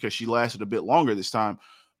semi-transitional because she lasted a bit longer this time,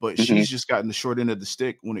 but she's just gotten the short end of the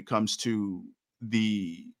stick when it comes to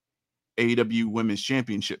the AEW Women's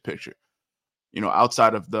Championship picture.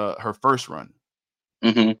 Outside of her first run.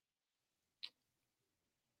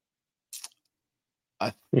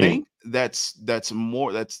 I think that's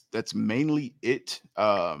mainly it.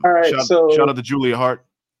 All right, shout out to Julia Hart.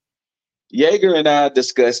 Yeager and I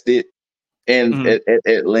discussed it and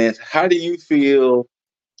at length. How do you feel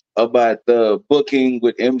about the booking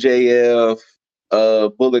with MJF,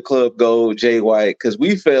 Bullet Club Gold, Jay White? Because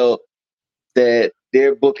we felt that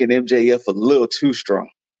they're booking MJF a little too strong.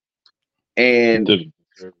 And Jay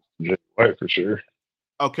White for sure.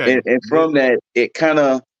 Okay. And from that, it kind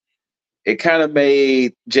of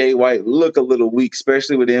made Jay White look a little weak,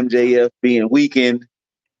 especially with MJF being weakened.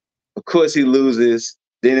 Of course, he loses.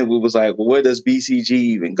 Then it was like, well, where does BCG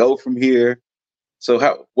even go from here?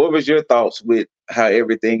 So, what was your thoughts with how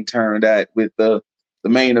everything turned out with the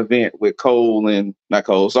main event with Cole,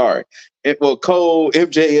 Cole,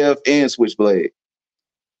 MJF, and Switchblade?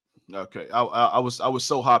 Okay, I was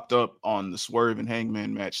so hopped up on the Swerve and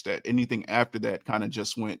Hangman match that anything after that kind of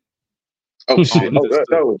just went on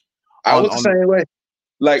I was the same way.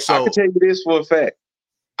 Like, I can tell you this for a fact.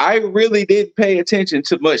 I really didn't pay attention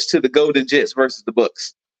too much to the Golden Jets versus the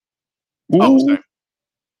Bucks. Oh, same.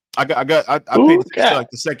 I paid attention to like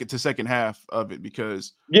the second half of it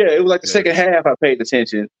because it was like the second half I paid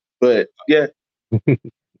attention. But yeah.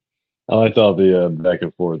 I liked all the back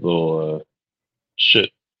and forth little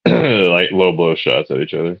shit, like low blow shots at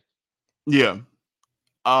each other. Yeah.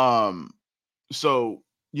 So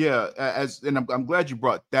yeah, I'm glad you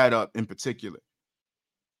brought that up in particular.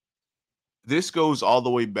 This goes all the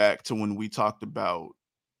way back to when we talked about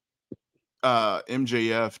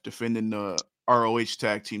MJF defending the ROH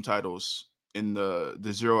tag team titles in the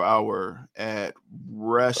 0 hour at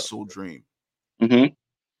Wrestle Dream. Mm-hmm.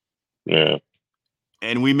 Yeah.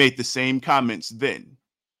 And we made the same comments then.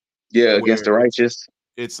 Yeah, against the Righteous.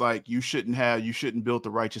 It's like you shouldn't build the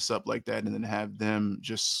Righteous up like that and then have them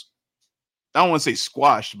just, I don't want to say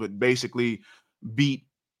squashed, but basically beat,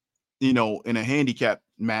 in a handicap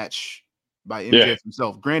match by MJF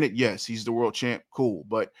himself. Granted, yes, he's the world champ, cool,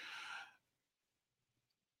 but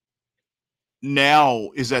now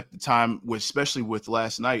is at the time, especially with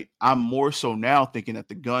last night, I'm more so now thinking that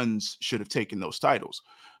the Guns should have taken those titles,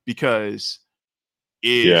 because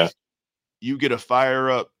if you get a fire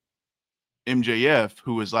up MJF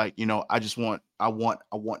who is like, I want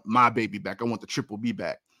my baby back. I want the Triple B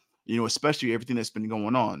back, especially everything that's been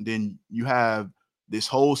going on. Then you have this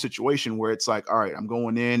whole situation where it's like, all right, I'm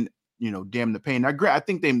going in, damn the pain. I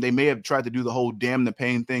think they may have tried to do the whole damn the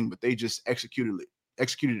pain thing, but they just executed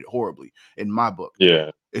it horribly in my book. Yeah.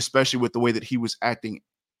 Especially with the way that he was acting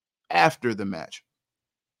after the match.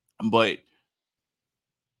 But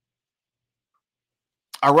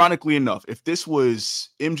ironically enough, if this was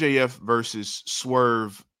MJF versus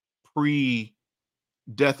Swerve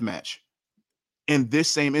pre-death match, and this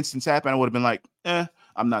same instance happened, I would have been like,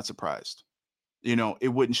 I'm not surprised. It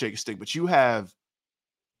wouldn't shake a stick. But you have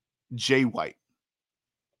Jay White.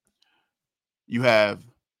 You have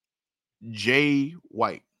Jay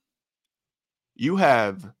White. You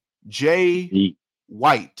have Jay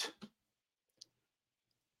White.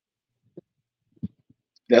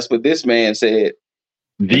 That's what this man said.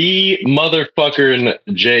 The motherfucker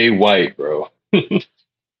Jay White, bro.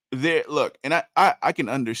 Look, and I can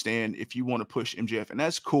understand if you want to push MJF, and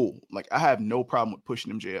that's cool. Like, I have no problem with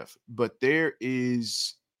pushing MJF, but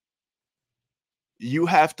you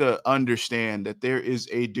have to understand that there is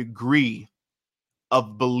a degree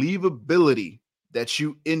of believability that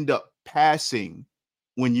you end up passing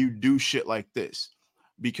when you do shit like this.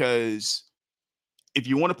 Because if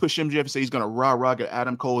you want to push MJF and say he's going to rah get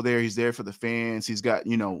Adam Cole there, he's there for the fans, he's got,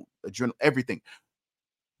 adrenaline, everything.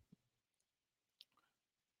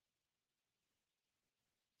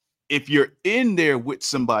 If you're in there with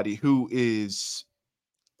somebody who is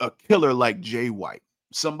a killer like Jay White,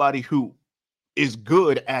 somebody who is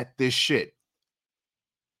good at this shit,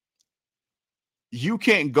 you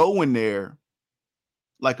can't go in there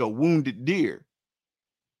like a wounded deer,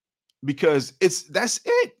 because that's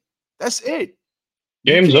it.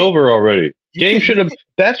 Game's over already. Game should have.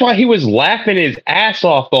 That's why he was laughing his ass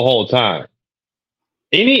off the whole time.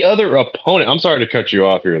 Any other opponent, I'm sorry to cut you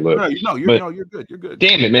off here, Luke. You're good. You're good.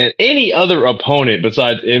 Damn it, man. Any other opponent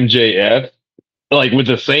besides MJF, like with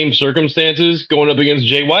the same circumstances going up against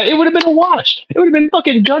Jay White, it would have been a wash. It would have been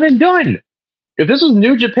fucking done and done. If this was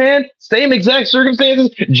New Japan, same exact circumstances,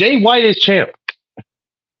 Jay White is champ.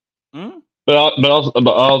 But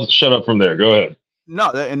I'll shut up from there. Go ahead.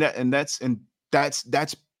 No, that's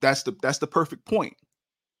the perfect point.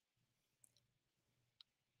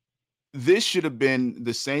 This should have been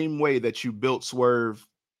the same way that you built Swerve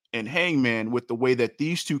and Hangman, with the way that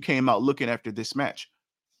these two came out looking after this match.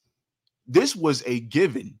 This was a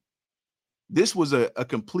given. This was a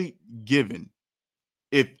complete given.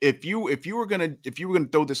 If you were gonna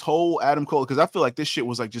throw this whole Adam Cole, because I feel like this shit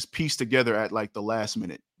was like just pieced together at like the last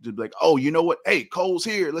minute. Just like, oh, you know what? Hey, Cole's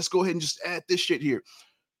here. Let's go ahead and just add this shit here.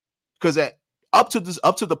 Because up to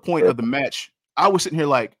the point of the match, I was sitting here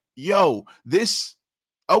like, yo, this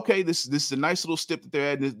is a nice little step that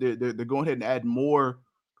they're adding. They're going ahead and add more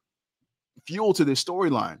fuel to this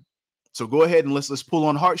storyline. So go ahead and let's pull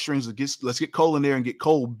on heartstrings. Let's get Cole in there and get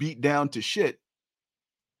Cole beat down to shit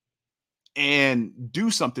and do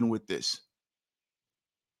something with this.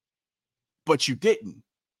 But you didn't.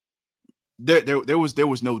 There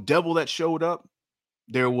was no devil that showed up.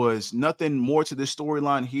 There was nothing more to this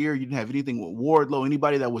storyline here. You didn't have anything with Wardlow,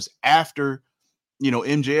 anybody that was after,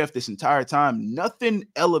 MJF this entire time. Nothing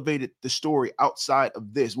elevated the story outside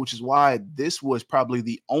of this, which is why this was probably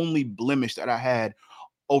the only blemish that I had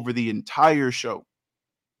over the entire show.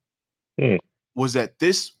 was that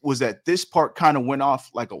this part kind of went off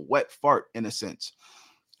like a wet fart in a sense.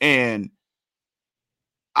 And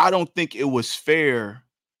I don't think it was fair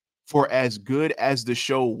for as good as the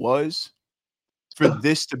show was for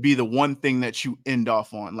this to be the one thing that you end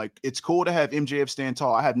off on. Like, it's cool to have MJF stand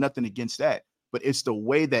tall. I have nothing against that, but it's the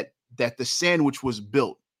way that the sandwich was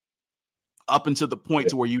built up until the point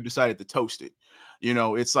to where you decided to toast it. You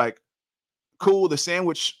know, it's like, cool, the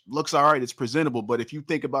sandwich looks all right, it's presentable, but if you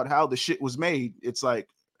think about how the shit was made, it's like,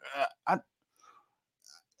 I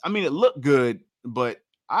mean, it looked good, but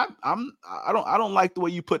I don't like the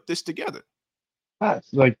way you put this together.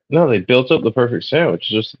 It's like, no, they built up the perfect sandwich.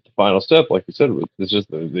 Just the final step, like you said, it's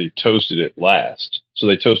just they toasted it last. So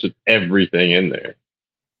they toasted everything in there.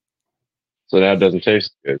 So now it doesn't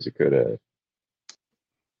taste as good as it could have.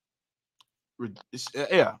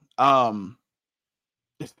 Yeah.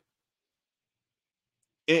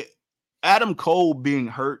 Adam Cole being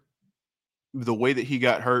hurt the way that he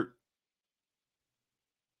got hurt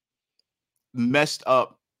messed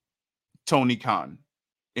up Tony Khan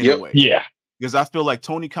in a way. Yeah. Because I feel like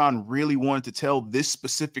Tony Khan really wanted to tell this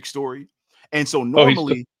specific story. And so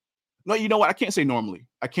normally, no, you know what? I can't say normally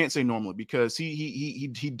because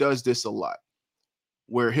he does this a lot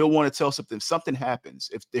where he'll want to tell something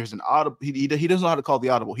happens. If there's an audible, he doesn't know how to call the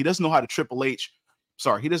audible. He doesn't know how to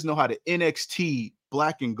he doesn't know how to NXT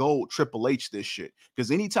black and gold Triple H this shit.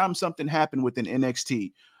 Because anytime something happened within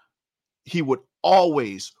NXT, he would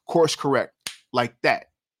always course correct like that.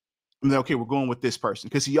 And then, okay, we're going with this person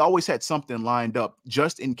because he always had something lined up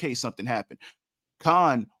just in case something happened.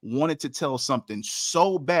 Khan wanted to tell something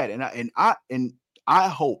so bad, and I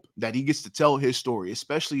hope that he gets to tell his story,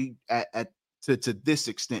 especially to this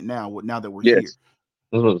extent now that we're here.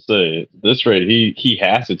 I was about to say, this rate, he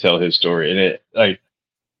has to tell his story, and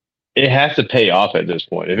it has to pay off at this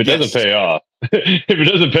point. If it doesn't pay off,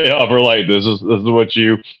 we're like, this is what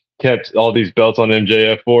you kept all these belts on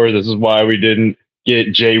MJF for. This is why we didn't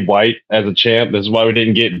get Jay White as a champ. This is why we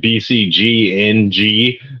didn't get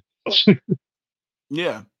BCG.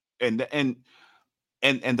 Yeah, and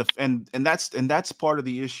that's part of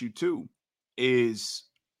the issue too, is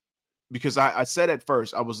because I said at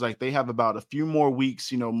first, I was like, they have about a few more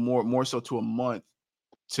weeks, more so to a month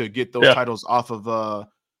to get those titles off of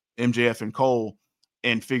MJF and Cole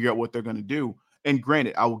and figure out what they're going to do. And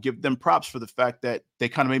granted, I will give them props for the fact that they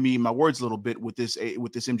kind of made me eat my words a little bit with this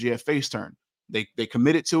MJF face turn. They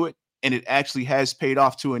committed to it, and it actually has paid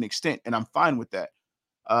off to an extent, and I'm fine with that.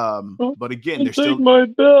 But again, there's still my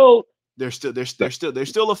belt. There's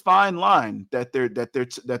still a fine line that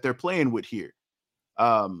they're playing with here.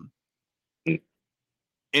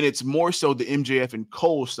 And it's more so the MJF and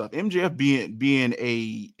Cole stuff. MJF being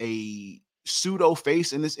a pseudo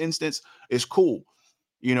face in this instance is cool,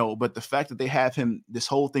 but the fact that they have this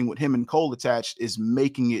whole thing with him and Cole attached is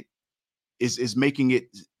making it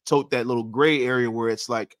tote that little gray area where it's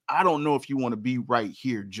like, I don't know if you want to be right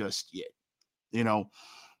here just yet.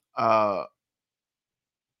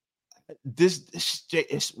 This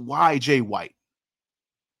is why Jay White.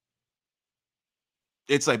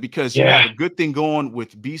 It's like, because you have a good thing going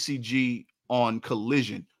with BCG on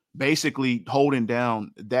Collision, basically holding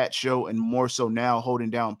down that show, and more so now holding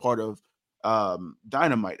down part of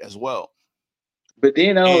Dynamite as well. But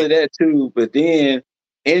then not only that too, but then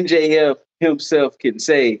MJF himself can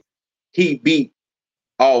say he beat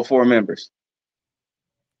all 4 members.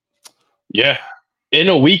 Yeah. In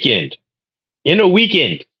a weekend.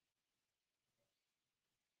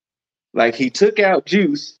 Like, he took out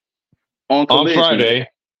Juice on Collision. On Friday.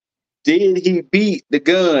 Did he beat the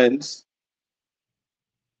Guns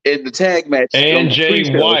in the tag match? And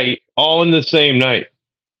Jay White all in the same night.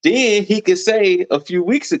 Then he could say a few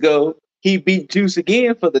weeks ago he beat Juice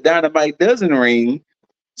again for the Dynamite Dozen ring.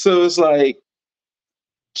 So it's like,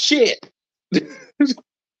 shit.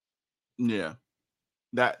 Yeah.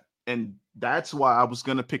 That's why I was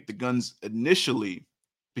gonna pick the Guns initially,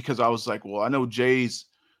 because I was like, well, I know Jay's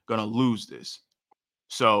gonna lose this.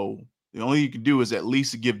 So the only thing you can do is at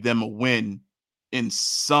least give them a win in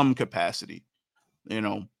some capacity,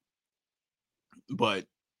 But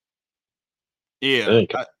yeah,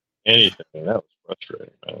 anything that was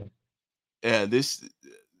frustrating, man. Yeah,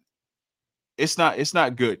 it's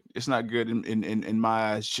not good. It's not good in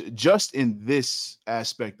my eyes, just in this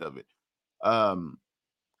aspect of it.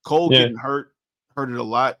 Cole getting hurt it a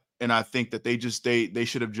lot, and I think that they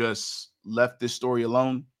should have just left this story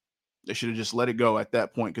alone. They should have just let it go at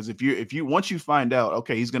that point. Because if you once you find out,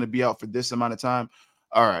 okay, he's going to be out for this amount of time,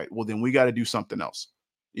 all right, well then we got to do something else.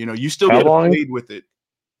 You still got to played with it.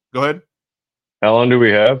 Go ahead. How long do we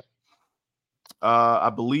have? I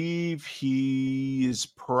believe he is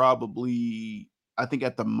probably, I think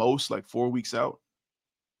at the most like 4 weeks out.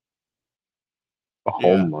 A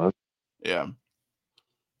whole month. Yeah.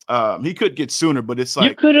 He could get sooner, but it's You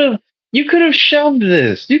like could have shelved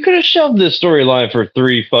this. You could have shelved this storyline for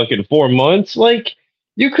 4 months. Like,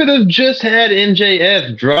 you could have just had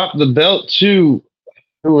MJF drop the belt to,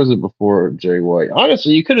 who was it before Jay White?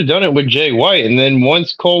 Honestly, you could have done it with Jay White, and then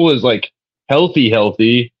once Cole was like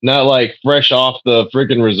healthy, not like fresh off the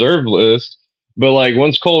freaking reserve list, but like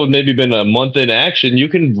once Cole had maybe been a month in action, you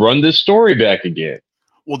can run this story back again.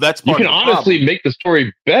 Well, that's you part can of the honestly problem. make the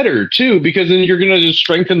story better too, because then you're gonna just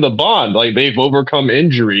strengthen the bond. Like, they've overcome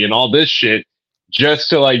injury and all this shit just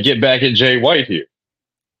to like get back at Jay White here.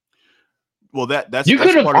 Well, that's You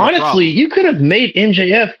could have part of the honestly, problem. you could have made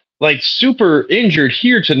MJF like super injured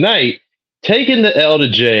here tonight, taken the L to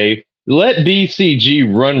Jay, let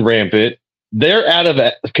BCG run rampant. They're out of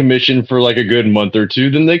commission for like a good month or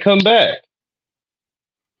two, then they come back.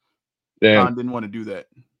 Damn. Khan didn't want to do that.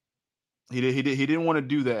 He didn't want to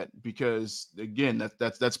do that because, again,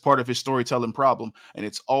 that's part of his storytelling problem, and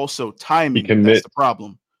it's also timing. That's the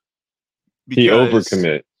problem. Because he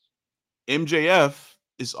overcommits. MJF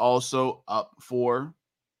is also up for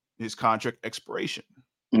his contract expiration.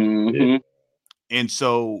 Mm-hmm. And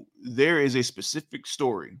so there is a specific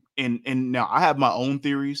story. And now I have my own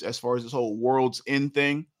theories as far as this whole World's End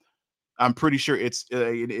thing. I'm pretty sure it's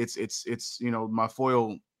my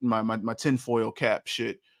foil, my tinfoil cap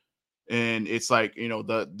shit. And it's like,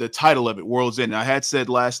 the title of it, World's End. I had said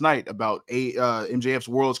last night about MJF's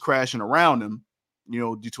worlds crashing around him,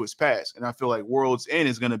 due to his past. And I feel like World's End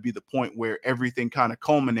is going to be the point where everything kind of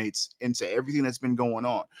culminates into everything that's been going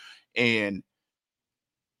on. And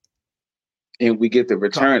we get the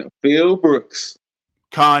return of Phil Brooks.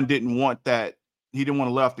 Khan didn't want that. He didn't want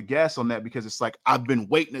to let off the gas on that because it's like, I've been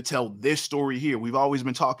waiting to tell this story here. We've always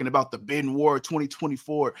been talking about the Bin War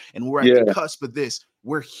 2024, and we're at the cusp of this.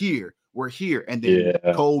 We're here. And then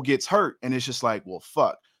Cole gets hurt, and it's just like, well,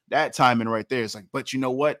 fuck. That timing right there is like, but you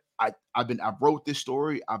know what? I wrote this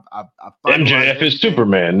story. I've MJF is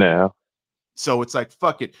Superman now. So it's like,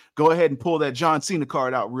 fuck it. Go ahead and pull that John Cena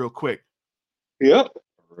card out real quick. Yep.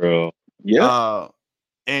 Real. Yeah.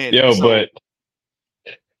 And but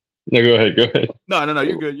no, go ahead. No,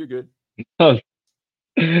 you're good. Who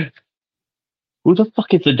the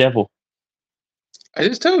fuck is the devil? I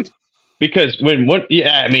just told you. Because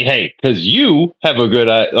because you have a good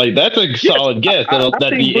like, that's a solid guess that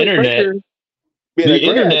the internet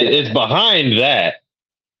is behind that.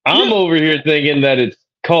 I'm over here thinking that it's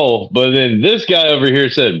Cole, but then this guy over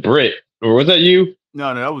here said Britt, or was that you?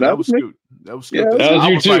 No, that was Scoot. That was Scoot. Yeah, that was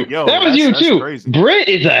you too. Like, that was you too. Crazy. Britt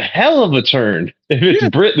is a hell of a turn. If it's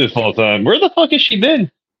Britt this whole time, where the fuck has she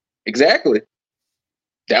been? Exactly.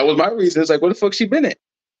 That was my reason. It's like, where the fuck she been at?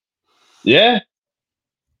 Yeah.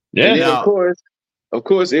 And then, of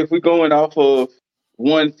course, if we're going off of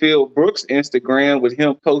one Phil Brooks Instagram with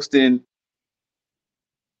him posting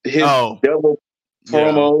his double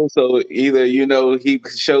promo, so either he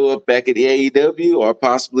could show up back at the AEW or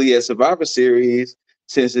possibly at Survivor Series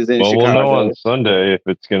since it's in Chicago. We'll know on Sunday if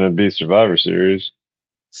it's going to be Survivor Series.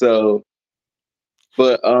 So,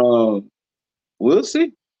 but we'll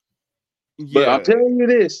see. Yeah. But I'm telling you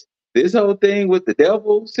this whole thing with the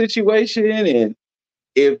devil situation, and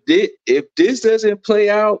if this doesn't play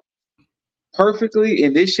out perfectly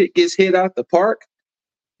and this shit gets hit out the park,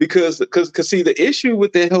 because see, the issue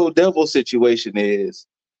with that whole devil situation is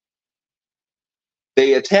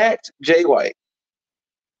they attacked Jay White,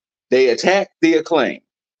 they attacked the Acclaim.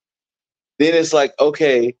 Then it's like,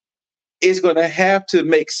 okay, it's gonna have to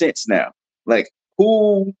make sense now. Like,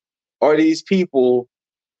 who are these people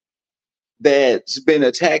that's been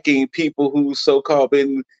attacking people who so-called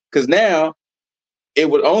been? Because now it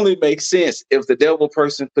would only make sense if the devil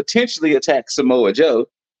person potentially attacked Samoa Joe.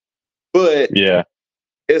 But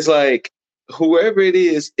it's like, whoever it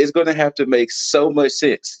is going to have to make so much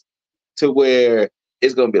sense to where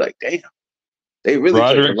it's going to be like, damn, they really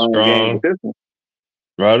played a long game with this one.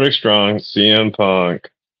 Roderick Strong, CM Punk,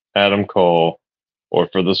 Adam Cole, or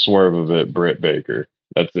for the swerve of it, Britt Baker.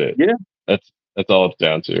 That's it. Yeah. That's all it's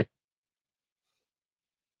down to.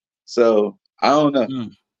 So I don't know.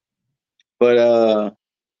 But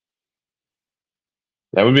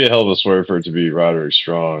that would be a hell of a swerve for it to be Roderick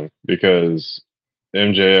Strong, because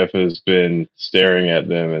MJF has been staring at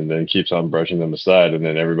them and then keeps on brushing them aside, and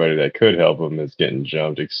then everybody that could help him is getting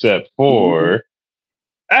jumped, except for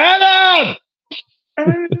Adam!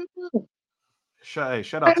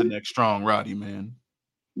 Shout out to Next Strong Roddy, man.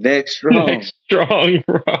 Next Strong Roddy.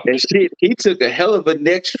 And shit, he took a hell of a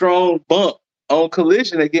Next Strong bump on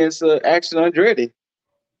Collision against Action Andretti.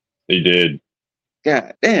 He did.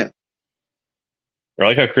 God damn. I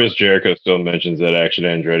like how Chris Jericho still mentions that Action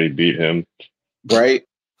Andretti beat him. Right?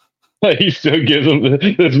 Like he still gives him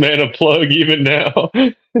this man a plug even now.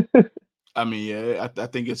 I mean, yeah, I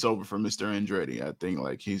think it's over for Mr. Andretti. I think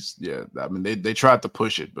like I mean, they tried to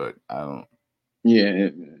push it, but I don't. Yeah.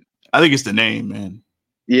 I think it's the name, man.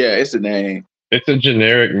 Yeah, it's the name. It's a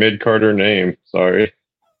generic mid-carder name. Sorry.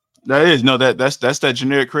 That is that's that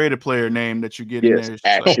generic creative player name that you get in Yes, there.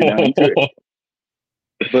 Action Andretti.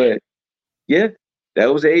 But yeah,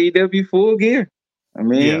 that was AEW Full Gear. I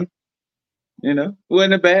mean, it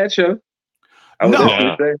wasn't a bad show. I would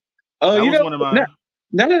definitely say. Oh, that was one of my.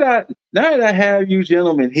 Now that I have you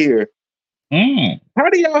gentlemen here, how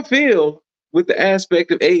do y'all feel with the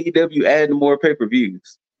aspect of AEW adding more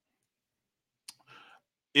pay-per-views?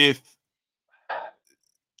 If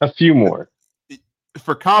a few more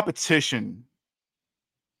for competition,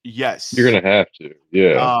 yes, you're gonna have to.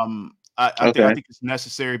 Yeah. I think it's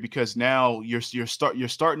necessary because now you're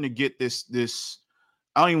starting to get this.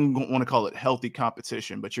 I don't even want to call it healthy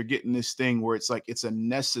competition, but you're getting this thing where it's like it's a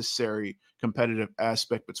necessary competitive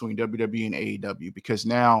aspect between WWE and AEW because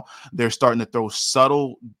now they're starting to throw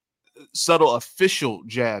subtle official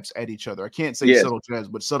jabs at each other. I can't say subtle jabs,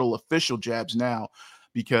 but subtle official jabs now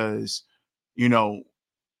because like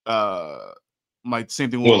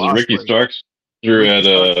same thing with Was it Ricky Starks threw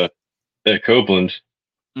at Copeland?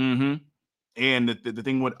 Mm-hmm. And the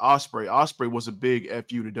thing with Ospreay was a big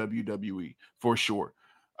FU to WWE for sure.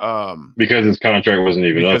 Because his contract wasn't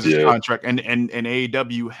even up yet. Contract and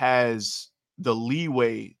AEW has the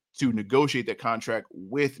leeway to negotiate that contract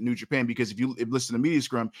with New Japan because if you listen to Media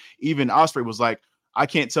Scrum, even Ospreay was like, I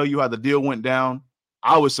can't tell you how the deal went down.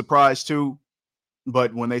 I was surprised too,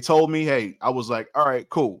 but when they told me, hey, I was like, all right,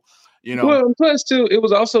 cool. Well, plus too, it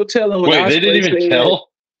was also telling. Wait, they didn't even tell.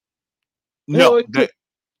 No,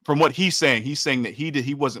 from what he's saying that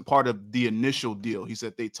he wasn't part of the initial deal. He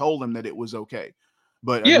said they told him that it was okay.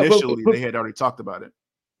 But initially, they had already talked about it.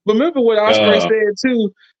 Remember what Ospreay said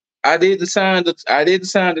too? I didn't sign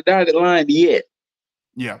the dotted line yet.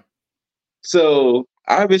 Yeah. So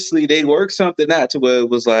obviously they worked something out to where it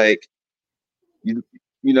was like,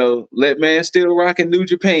 let man still rocking New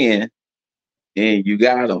Japan, and you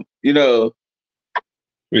got him.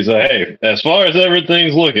 He's like, hey, as far as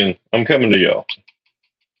everything's looking, I'm coming to y'all.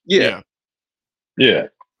 Yeah.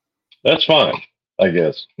 That's fine, I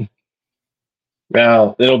guess.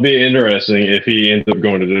 Now, it'll be interesting if he ends up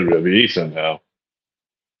going to WWE somehow.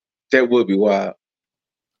 That would be wild.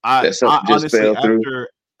 I honestly,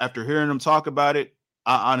 after hearing him talk about it,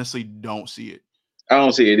 I honestly don't see it. I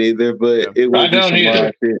don't see it either, but it would be some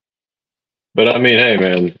wild shit. But I mean, hey,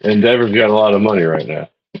 man, Endeavor's got a lot of money right now.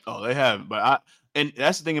 Oh, they have. But and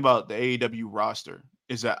that's the thing about the AEW roster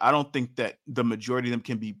is that I don't think that the majority of them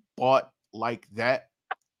can be bought like that.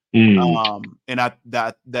 And I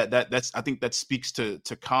think that speaks to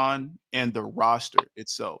Khan and the roster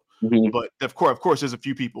itself. Mm-hmm. But of course, there's a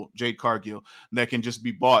few people, Jade Cargill, that can just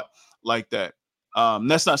be bought like that.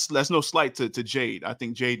 That's no slight to Jade. I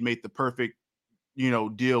think Jade made the perfect,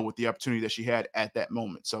 deal with the opportunity that she had at that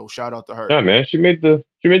moment. So shout out to her. Yeah, man, she made the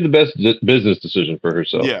best business decision for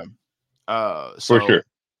herself. Yeah, for sure,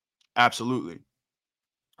 absolutely.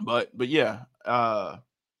 But yeah.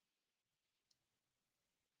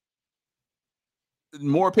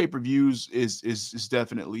 More pay-per-views is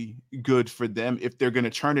definitely good for them if they're going to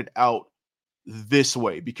turn it out this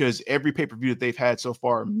way because every pay-per-view that they've had so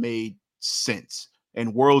far made sense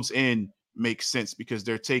and World's End makes sense because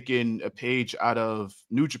they're taking a page out of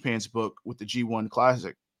New Japan's book with the G1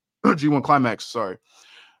 Climax, sorry,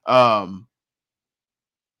 and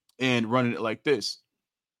running it like this.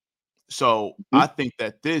 So I think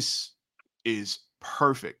that this is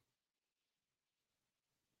perfect.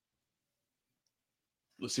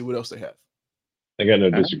 Let's see what else they have. I got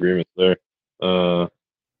no disagreements there.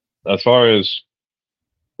 As far as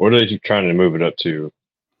what are they trying to move it up to?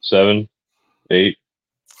 7, 8?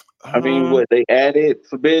 I mean, what they added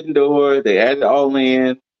Forbidden Door, they added All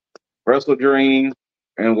In, Wrestle Dream,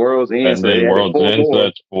 and World's End. And so then World's End, so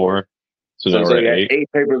that's 4. So now we're at 8. 8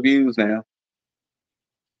 pay-per-views now.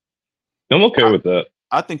 I'm okay with that.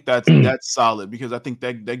 I think that's solid because I think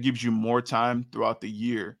that gives you more time throughout the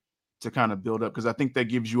year to kind of build up because I think that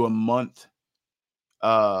gives you a month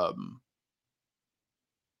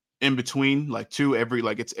in between, like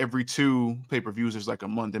it's every 2 pay-per-views, there's like a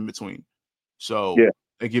month in between. So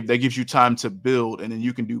that gives you time to build, and then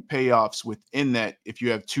you can do payoffs within that if you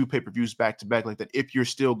have 2 pay-per-views back to back like that, if you're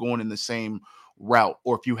still going in the same route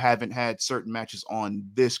or if you haven't had certain matches on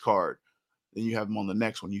this card. then you have them on the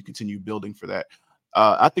next one. You continue building for that.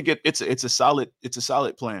 I think it's a solid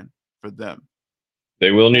plan for them.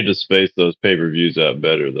 They will need to space those pay-per-views out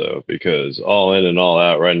better though, because All In and All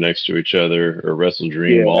Out right next to each other, or Wrestle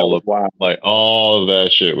Dream, all of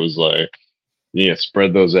that shit was like, yeah,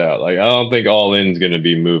 spread those out. Like, I don't think All In's going to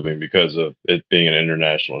be moving because of it being an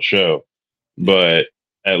international show, but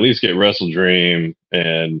at least get Wrestle Dream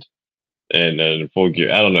and Full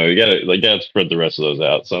Gear. I don't know. You gotta spread the rest of those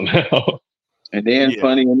out somehow. And then,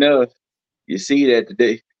 funny enough, you see that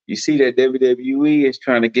WWE is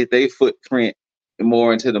trying to get their footprint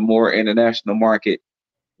more into the more international market,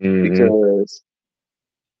 because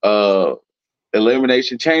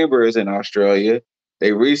Elimination Chamber is in Australia.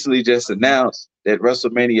 They recently just announced that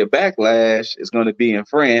WrestleMania Backlash is going to be in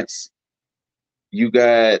France. You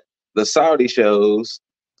got the Saudi shows,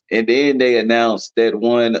 and then they announced that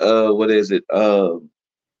one, what is it? The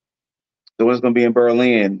one's going to be in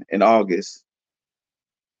Berlin in August.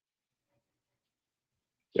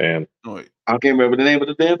 Damn. I can't remember the name of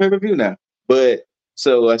the damn pay-per-view now. But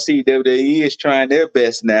so I see WWE is trying their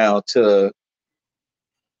best now to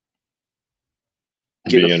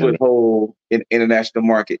get a foothold in international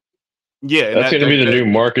market. Yeah, that's going to be the new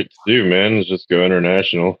market to do, man. Is just go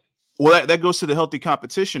international. Well, that goes to the healthy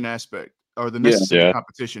competition aspect, or the necessary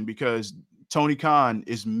competition, because Tony Khan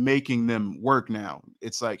is making them work now.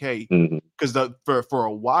 It's like, hey, because for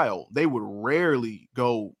a while they would rarely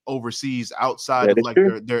go overseas outside of like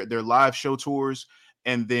their live show tours,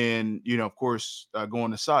 and then of course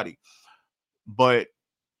going to Saudi. But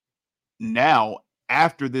now,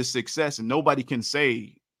 after this success, and nobody can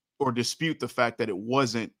say or dispute the fact that it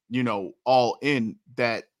wasn't All In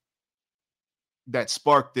that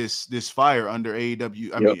sparked this fire under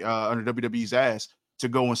AEW. Under WWE's ass to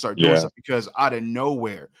go and start doing stuff, because out of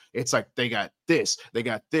nowhere, it's like they got this, they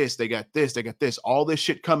got this, they got this, they got this, all this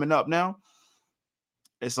shit coming up now.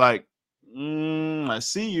 It's like, I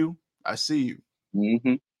see you.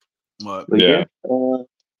 But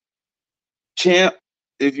Champ,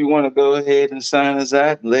 if you want to go ahead and sign us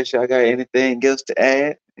out, unless y'all got anything else to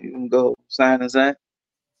add, you can go sign us out.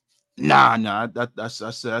 Nah. I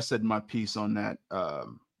said my piece on that.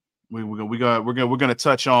 We're gonna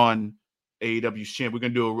touch on AEW's champ. We're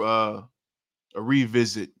gonna do a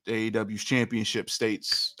revisit AEW's championship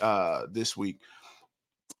states this week.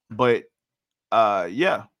 But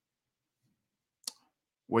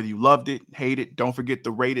whether you loved it, hate it, don't forget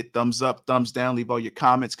to rate it, thumbs up, thumbs down. Leave all your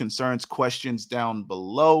comments, concerns, questions down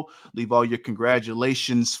below. Leave all your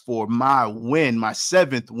congratulations for my win, my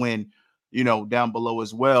 7th win, down below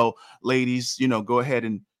as well. Ladies, go ahead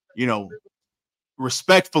and,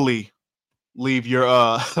 respectfully leave your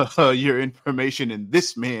your information in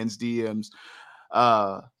this man's DMs.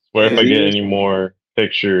 Where if I get any more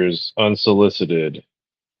pictures unsolicited,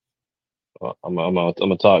 I'm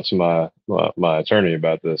gonna talk to my attorney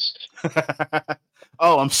about this.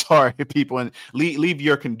 Oh, I'm sorry, people, and leave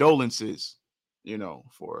your condolences,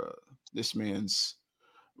 for this man's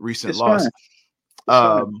recent loss.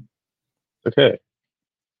 Okay.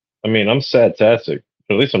 I mean, I'm sad-tastic,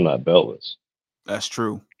 but at least I'm not beltless. That's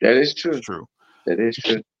true. That is true. That's true. That is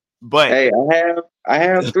true. But hey, I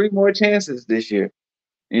have 3 more chances this year.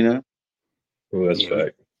 Oh, that's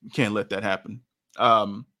fact. You can't let that happen.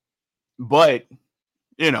 But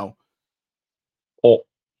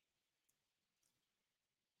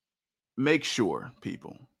make sure,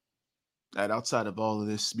 people, that outside of all of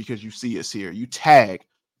this, because you see us here, you tag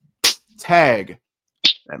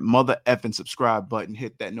that mother effing subscribe button,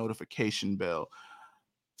 hit that notification bell.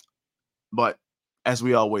 But as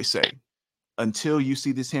we always say, until you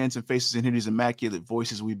see these handsome faces and hear these immaculate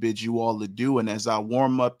voices, we bid you all adieu. And as I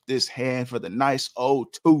warm up this hand for the nice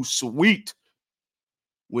too sweet,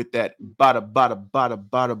 with that bada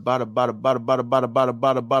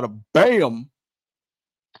bam,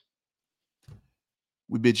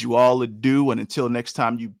 we bid you all adieu. And until next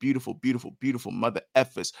time, you beautiful, beautiful, beautiful mother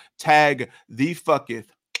effers, tag the fucketh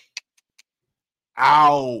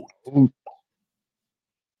out.